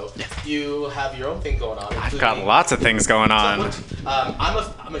Monster Show, you have your own thing going on. I've got lots of things going on.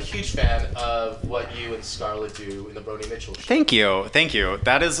 I'm a huge fan of what you and Scarlett do in the Brony Mitchell show. Thank you.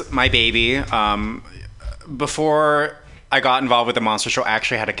 That is my baby. Before I got involved with the Monster Show, I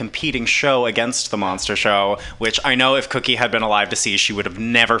actually had a competing show against the Monster Show, which I know if Cookie had been alive to see, she would have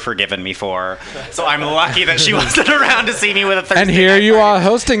never forgiven me for. So I'm lucky that she wasn't around to see me with a Thursday. And here you are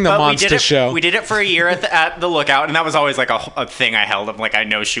hosting the Monster Show. We did it for a year at the Lookout, and that was always like a thing I held. I'm like, I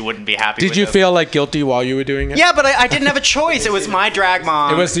know she wouldn't be happy. Did you feel like guilty while you were doing it? Yeah, but I didn't have a choice. It was my drag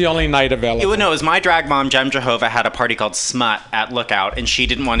mom. It was the only night available. It was my drag mom, Jem Jehovah, had a party called Smut at Lookout, and she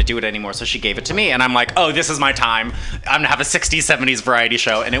didn't want to do it anymore, so she gave it to me. And I'm like, oh, this is my time. I'm going to have a 60s, 70s variety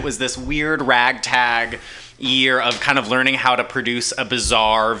show. And it was this weird ragtag year of kind of learning how to produce a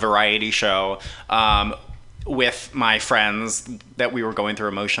bizarre variety show with my friends, that we were going through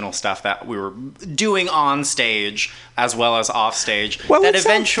emotional stuff that we were doing on stage as well as off stage. Well, that it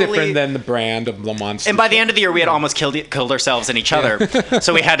eventually sounds different than the brand of the Monster. And by the end of the year, we had almost killed ourselves and each other,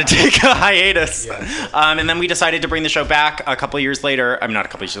 so we had to take a hiatus. And then we decided to bring the show back a couple years later. I mean, not a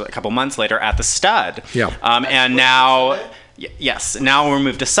couple years, a couple months later at the Stud. Yeah. And now. Yes, now we're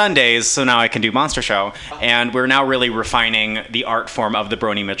moved to Sundays, so now I can do Monster Show, and we're now really refining the art form of the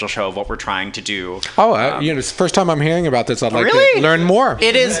Brony Mitchell Show, of what we're trying to do. Oh, it's the first time I'm hearing about this. I'd like to learn more.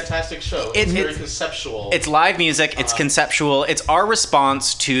 It is a fantastic show. It's very conceptual. It's live music. It's conceptual. It's our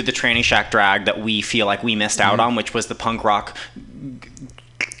response to the Tranny Shack drag that we feel like we missed out on, which was the punk rock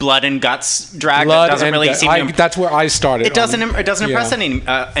blood and guts drag that doesn't really seem to... That's where I started. It doesn't impress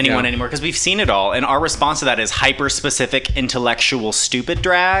anyone anymore because we've seen it all. And our response to that is hyper-specific, intellectual, stupid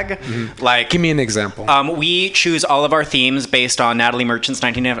drag. Like, give me an example. We choose all of our themes based on Natalie Merchant's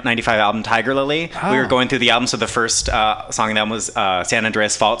 1995 album Tiger Lily. We were going through the album, so the first song in the album was San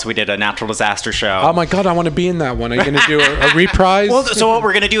Andreas Fault, so we did a natural disaster show. Oh my God, I want to be in that one. Are you going to do a reprise? Well, so what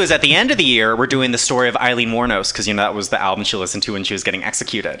we're going to do is at the end of the year, we're doing the story of Eileen Wuornos, because, that was the album she listened to when she was getting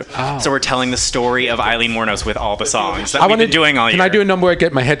executed. So we're telling the story of Eileen Wuornos with all the songs that we've been doing all year. Can I do a number where I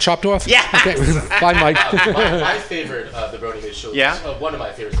get my head chopped off? Yeah. Okay. Bye, Mike. My favorite The Brody Mitchell one of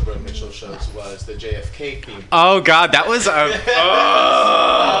my favorites of the Brody Mitchell shows was the JFK theme. Oh God, that was that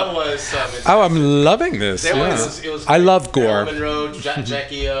was I'm loving this. It was I love gore. Monroe,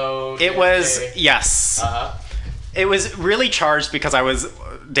 Jackie O. It was It was really charged because I was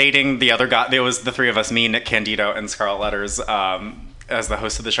dating the other guy. There was the three of us, me, Nick Candido, and Scarlett Letters, as the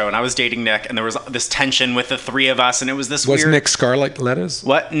host of the show. And I was dating Nick, and there was this tension with the three of us, and it was this weird... Was Nick Scarlett Letters?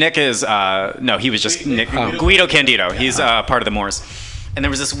 What? Nick is... no, he was just Nick. Guido Candido. He's part of the Moors. And there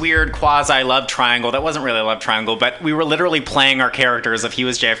was this weird quasi-love triangle that wasn't really a love triangle, but we were literally playing our characters. If he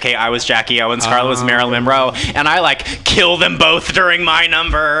was JFK, I was Jackie O, and Scarlett was Marilyn Monroe. And I, kill them both during my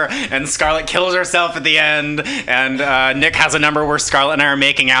number, and Scarlett kills herself at the end, and Nick has a number where Scarlett and I are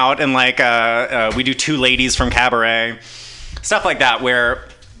making out, and, we do Two Ladies from Cabaret. Stuff like that, where...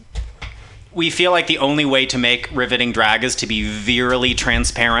 we feel like the only way to make riveting drag is to be virally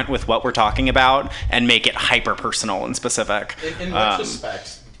transparent with what we're talking about and make it hyper personal and specific. In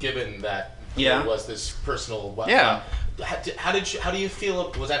retrospect, given that there was this personal, how do you feel?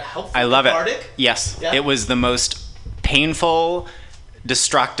 Was that helpful? I love cathartic? it. Yes, it was the most painful,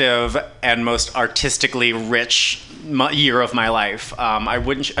 destructive, and most artistically rich year of my life. I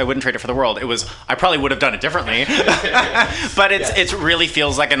wouldn't trade it for the world. I probably would have done it differently, but it really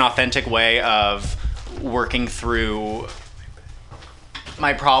feels like an authentic way of working through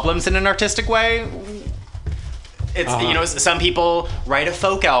my problems in an artistic way. It's some people write a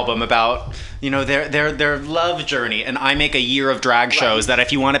folk album about their love journey, and I make a year of drag shows that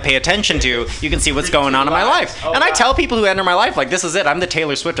if you want to pay attention to, you can see what's going on in my life. And I tell people who enter my life, this is it. I'm the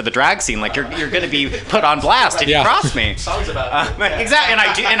Taylor Swift of the drag scene. You're going to be put on blast if you cross me. Songs about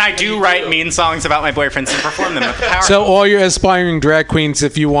exactly, and I do write mean songs about my boyfriends and perform them with the power. So all your aspiring drag queens,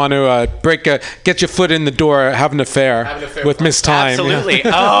 if you want to get your foot in the door, have an affair with Miss Time. Absolutely.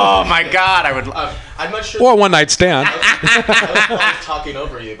 Oh my God, I would. I'm not sure. Or one night stand. I was talking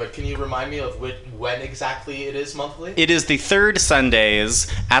over you, but can you remind me of when exactly it is monthly? It is the third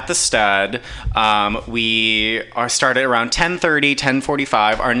Sundays at the Stud. We are started around 10:30,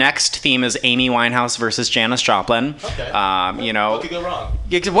 10:45. Our next theme is Amy Winehouse versus Janis Joplin. Okay. What could go wrong?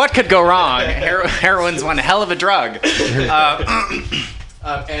 What could go wrong? Heroin's one hell of a drug.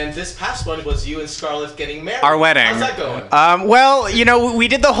 And this past one was you and Scarlett getting married. Our wedding. How's that going? Well, we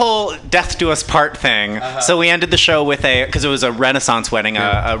did the whole death do us part thing. So we ended the show with because it was a Renaissance wedding,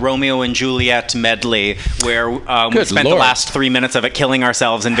 a Romeo and Juliet medley, where we spent the last 3 minutes of it killing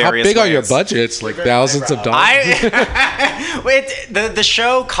ourselves in various ways. How big are your budgets? Thousands of dollars? The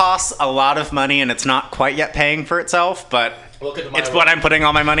show costs a lot of money, and it's not quite yet paying for itself, but... it's what I'm putting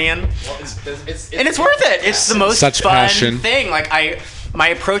all my money in. Well, and it's worth it. It's the most fun thing. My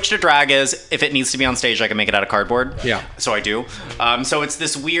approach to drag is, if it needs to be on stage, I can make it out of cardboard. Yeah. So I do. So it's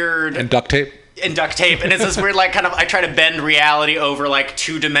this weird... And duct tape? And duct tape. And it's this weird, I try to bend reality over,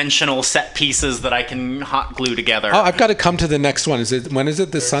 two-dimensional set pieces that I can hot glue together. Oh, I've got to come to the next one. When is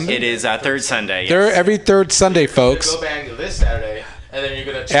it? This Sunday? It is third Sunday, yes. They're every third Sunday, folks. Go bang this Saturday. And then you're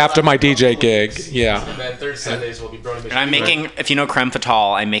gonna after my DJ gig, yeah. And then third Sundays will be Brody Mitchell. And I'm making, if you know Creme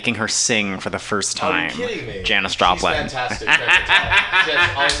Fatale, I'm making her sing for the first time. Are you kidding me? Janis Joplin. She's fantastic. Creme Fatale.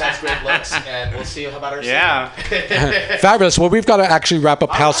 She always has great looks, and we'll see about her. Yeah. Fabulous. Well, we've got to actually wrap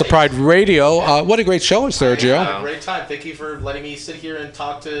up House of Pride Radio. What a great show, Sergio. Yeah, a great time. Thank you for letting me sit here and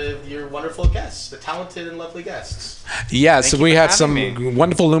talk to your wonderful guests, the talented and lovely guests. Yes, we had some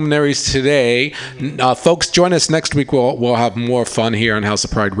wonderful luminaries today. Mm-hmm. Folks, join us next week. We'll have more fun here on House of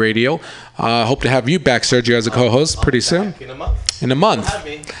Pride Radio. Hope to have you back, Sergio, as a co-host pretty soon. In a month. In a month.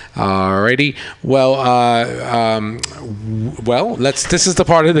 Alrighty. Well, this is the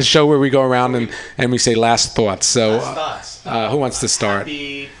part of the show where we go around and we say last thoughts. So, who wants to start?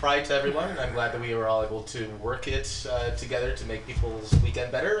 Happy Pride to everyone. I'm glad that we were all able to work it together to make people's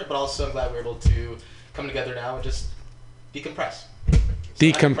weekend better, but also I'm glad we're able to come together now and just decompress.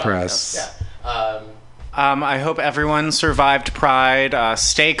 Decompress. Yeah. I hope everyone survived Pride.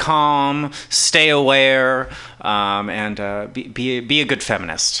 Stay calm, stay aware, and be a good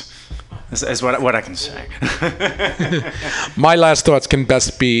feminist. is what I can say. My last thoughts can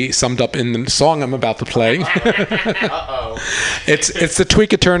best be summed up in the song I'm about to play. Uh-oh. It's the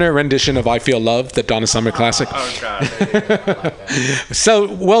Tweeka Turner rendition of I Feel Love, the Donna Summer classic. Oh, God. Like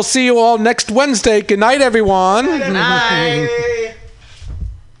So we'll see you all next Wednesday. Good night, everyone. Good night.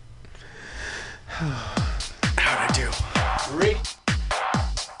 How'd I do? Great.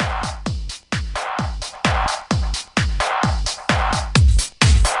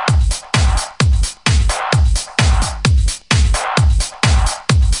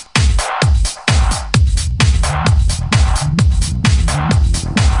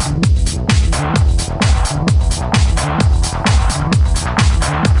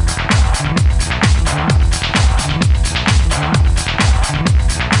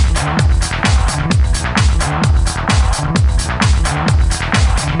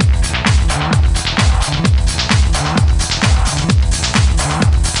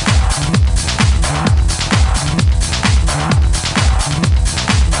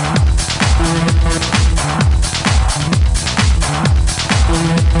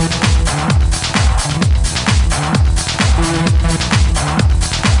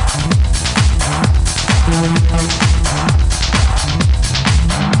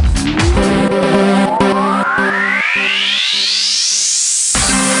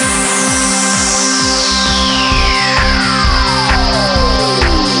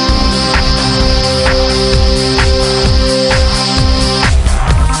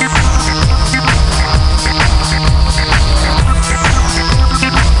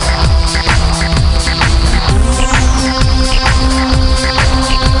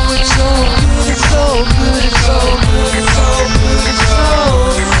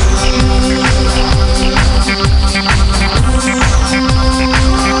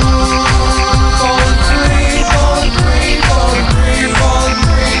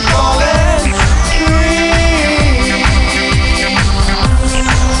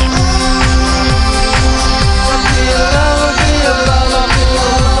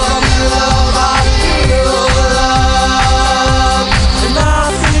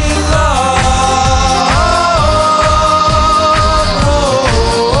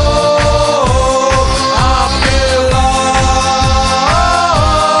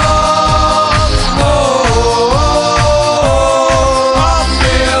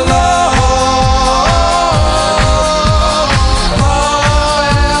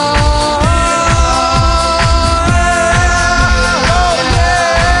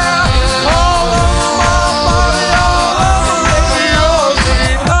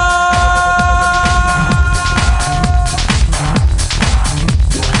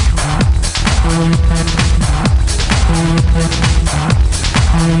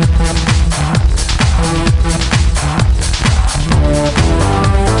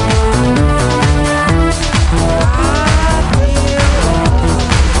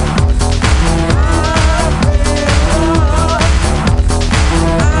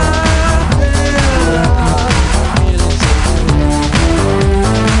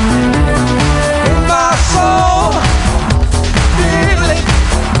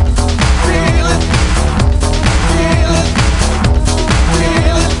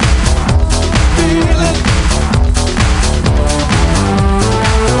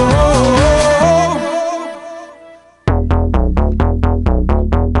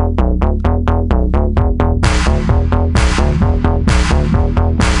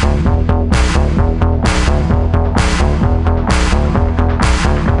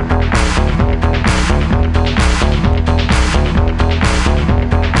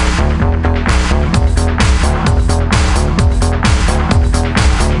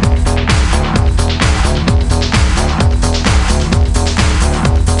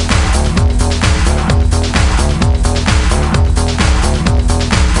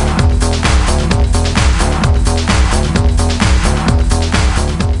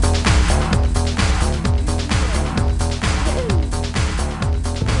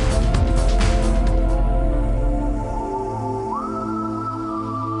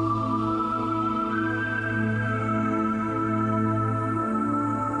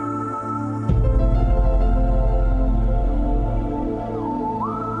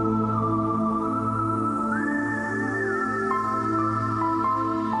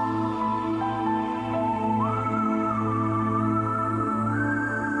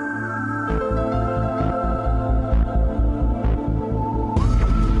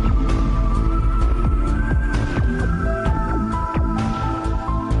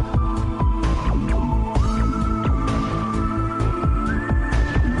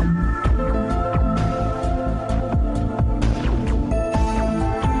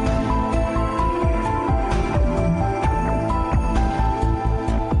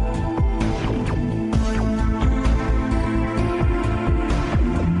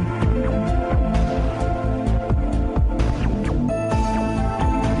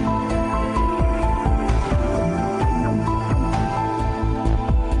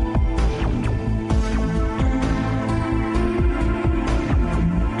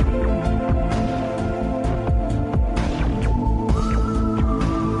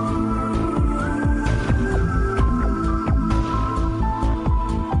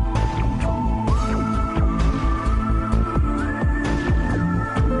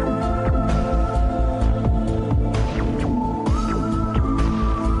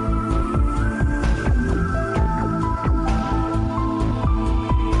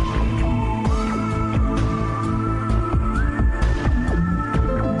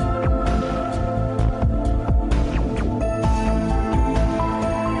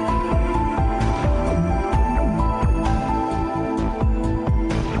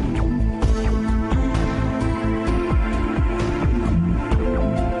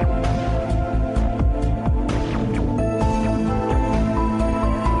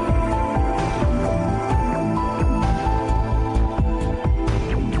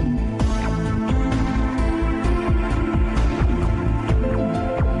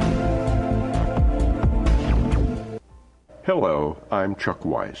 I'm Chuck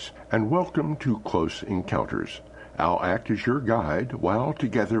Weiss, and welcome to Close Encounters. I'll act as your guide while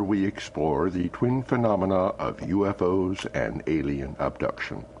together we explore the twin phenomena of UFOs and alien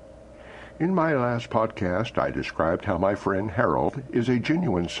abduction. In my last podcast, I described how my friend Harold is a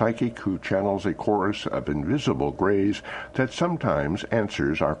genuine psychic who channels a chorus of invisible grays that sometimes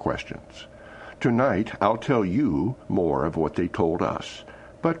answers our questions. Tonight, I'll tell you more of what they told us.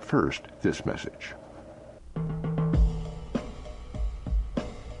 But first, this message.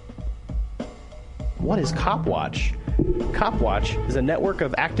 What is Copwatch? Copwatch is a network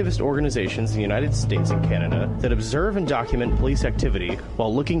of activist organizations in the United States and Canada that observe and document police activity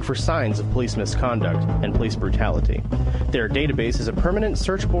while looking for signs of police misconduct and police brutality. Their database is a permanent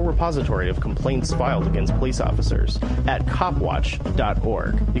searchable repository of complaints filed against police officers at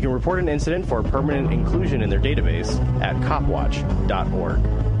copwatch.org. You can report an incident for permanent inclusion in their database at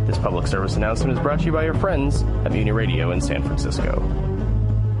copwatch.org. This public service announcement is brought to you by your friends at MutinyRadio in San Francisco.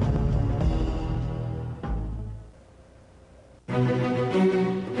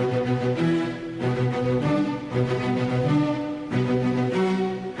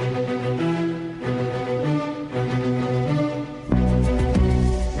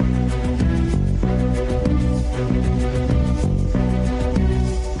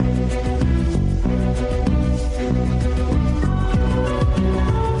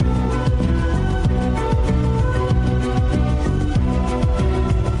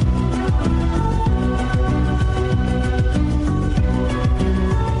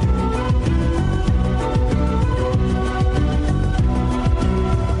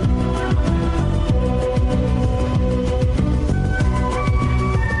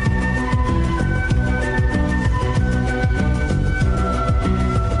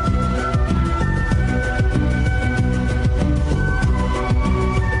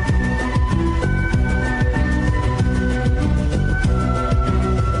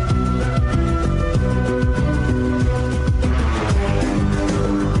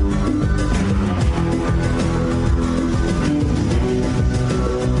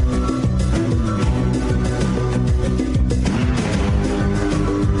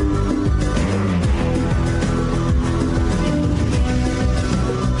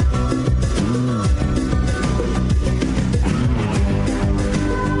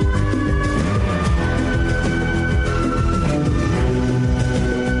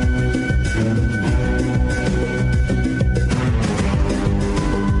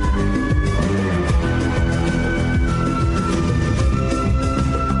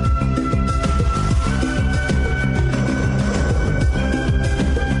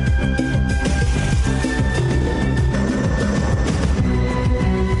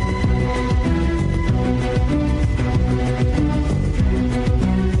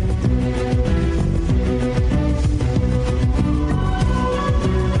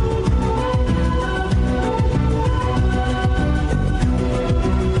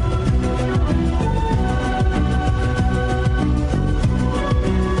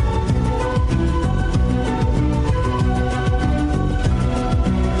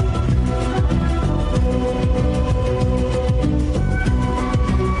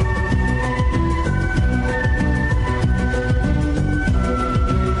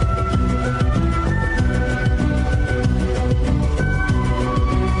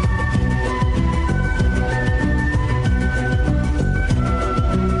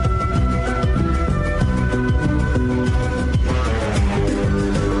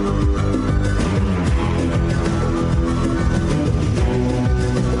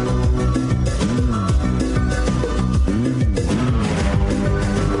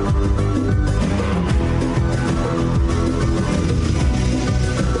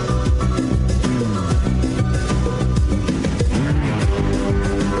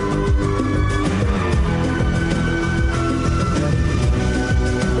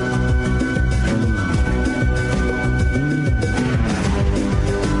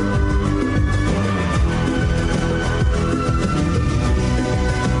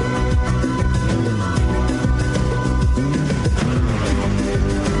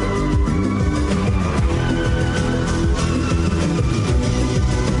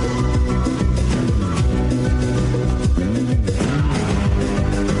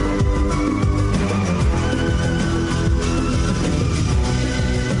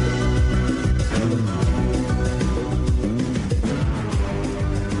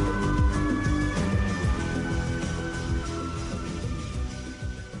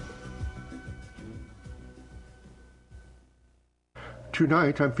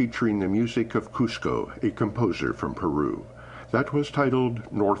 Tonight I'm featuring the music of Cusco, a composer from Peru. That was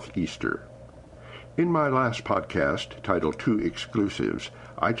titled Northeaster. In my last podcast, titled Two Exclusives,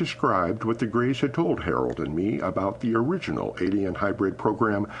 I described what the Greys had told Harold and me about the original alien hybrid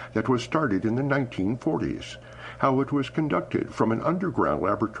program that was started in the 1940s, how it was conducted from an underground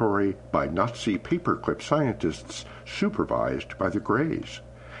laboratory by Nazi paperclip scientists supervised by the Greys,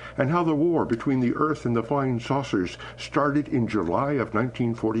 and how the war between the Earth and the flying saucers started in July of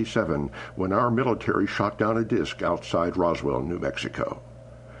 1947 when our military shot down a disc outside Roswell, New Mexico.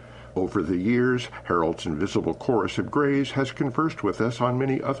 Over the years, Harold's invisible chorus of Greys has conversed with us on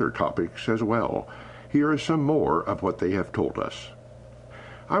many other topics as well. Here is some more of what they have told us.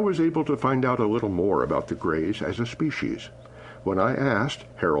 I was able to find out a little more about the Greys as a species. When I asked,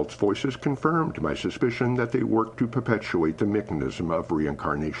 Harold's voices confirmed my suspicion that they work to perpetuate the mechanism of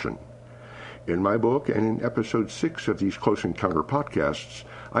reincarnation. In my book and in episode 6 of these Close Encounter podcasts,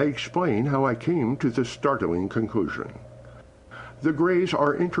 I explain how I came to this startling conclusion. The Greys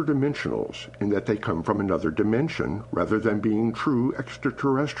are interdimensionals in that they come from another dimension rather than being true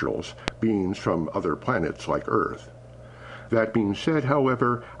extraterrestrials, beings from other planets like Earth. That being said,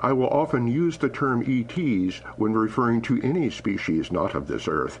 however, I will often use the term ETs when referring to any species not of this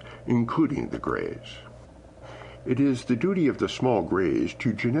Earth, including the Greys. It is the duty of the small Greys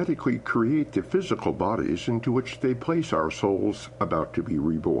to genetically create the physical bodies into which they place our souls about to be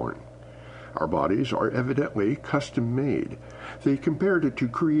reborn. Our bodies are evidently custom-made. They compared it to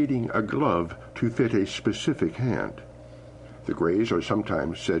creating a glove to fit a specific hand. The Greys are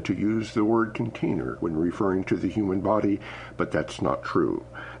sometimes said to use the word container when referring to the human body, but that's not true.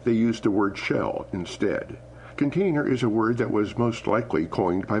 They use the word shell instead. Container is a word that was most likely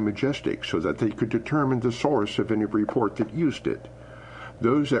coined by Majestic so that they could determine the source of any report that used it.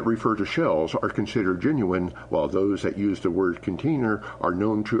 Those that refer to shells are considered genuine, while those that use the word container are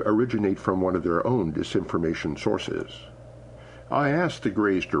known to originate from one of their own disinformation sources. I asked the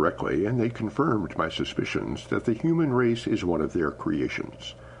Greys directly, and they confirmed my suspicions that the human race is one of their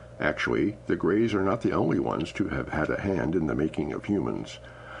creations. Actually, the Greys are not the only ones to have had a hand in the making of humans.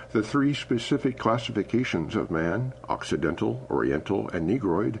 The 3 specific classifications of man, Occidental, Oriental, and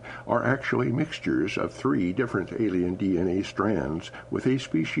Negroid, are actually mixtures of 3 different alien DNA strands with a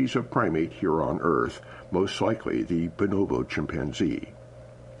species of primate here on Earth, most likely the bonobo chimpanzee.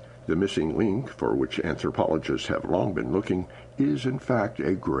 The missing link, for which anthropologists have long been looking, is in fact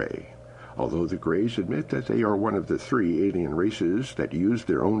a Grey. Although the Greys admit that they are one of the 3 alien races that used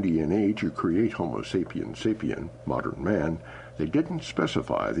their own DNA to create Homo sapiens sapien, modern man, they didn't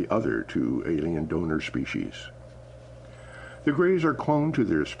specify the other 2 alien donor species. The Greys are cloned to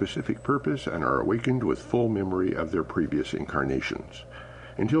their specific purpose and are awakened with full memory of their previous incarnations.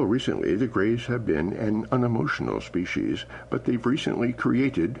 Until recently, the Greys have been an unemotional species, but they've recently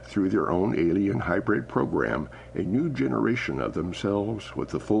created, through their own alien hybrid program, a new generation of themselves with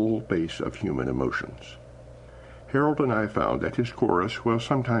the full base of human emotions. Harold and I found that his chorus will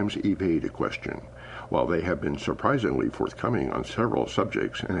sometimes evade a question. While they have been surprisingly forthcoming on several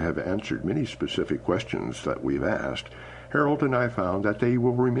subjects and have answered many specific questions that we've asked, Harold and I found that they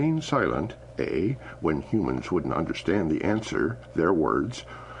will remain silent, A, when humans wouldn't understand the answer, their words,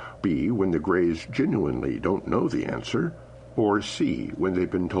 B, when the Greys genuinely don't know the answer, or C, when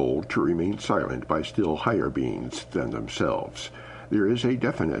they've been told to remain silent by still higher beings than themselves. There is a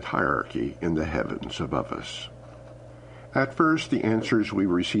definite hierarchy in the heavens above us. At first, the answers we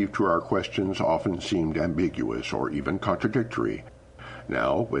received to our questions often seemed ambiguous or even contradictory.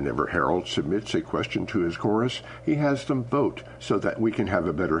 Now, whenever Harold submits a question to his chorus, he has them vote so that we can have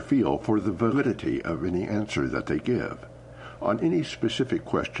a better feel for the validity of any answer that they give. On any specific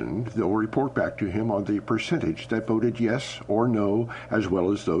question, they'll report back to him on the percentage that voted yes or no, as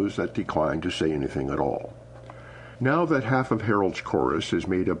well as those that declined to say anything at all. Now that half of Harold's chorus is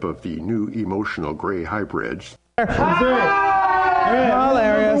made up of the new emotional Grey hybrids,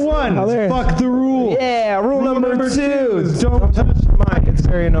 Hilarious. Number 1, fuck the rule. Yeah, rule number 2, don't touch mine. It's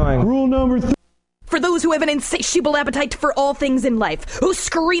very annoying. Rule number 3. For those who have an insatiable appetite for all things in life, who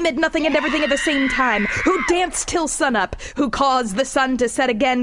scream at nothing and everything at the same time, who dance till sunup, who cause the sun to set again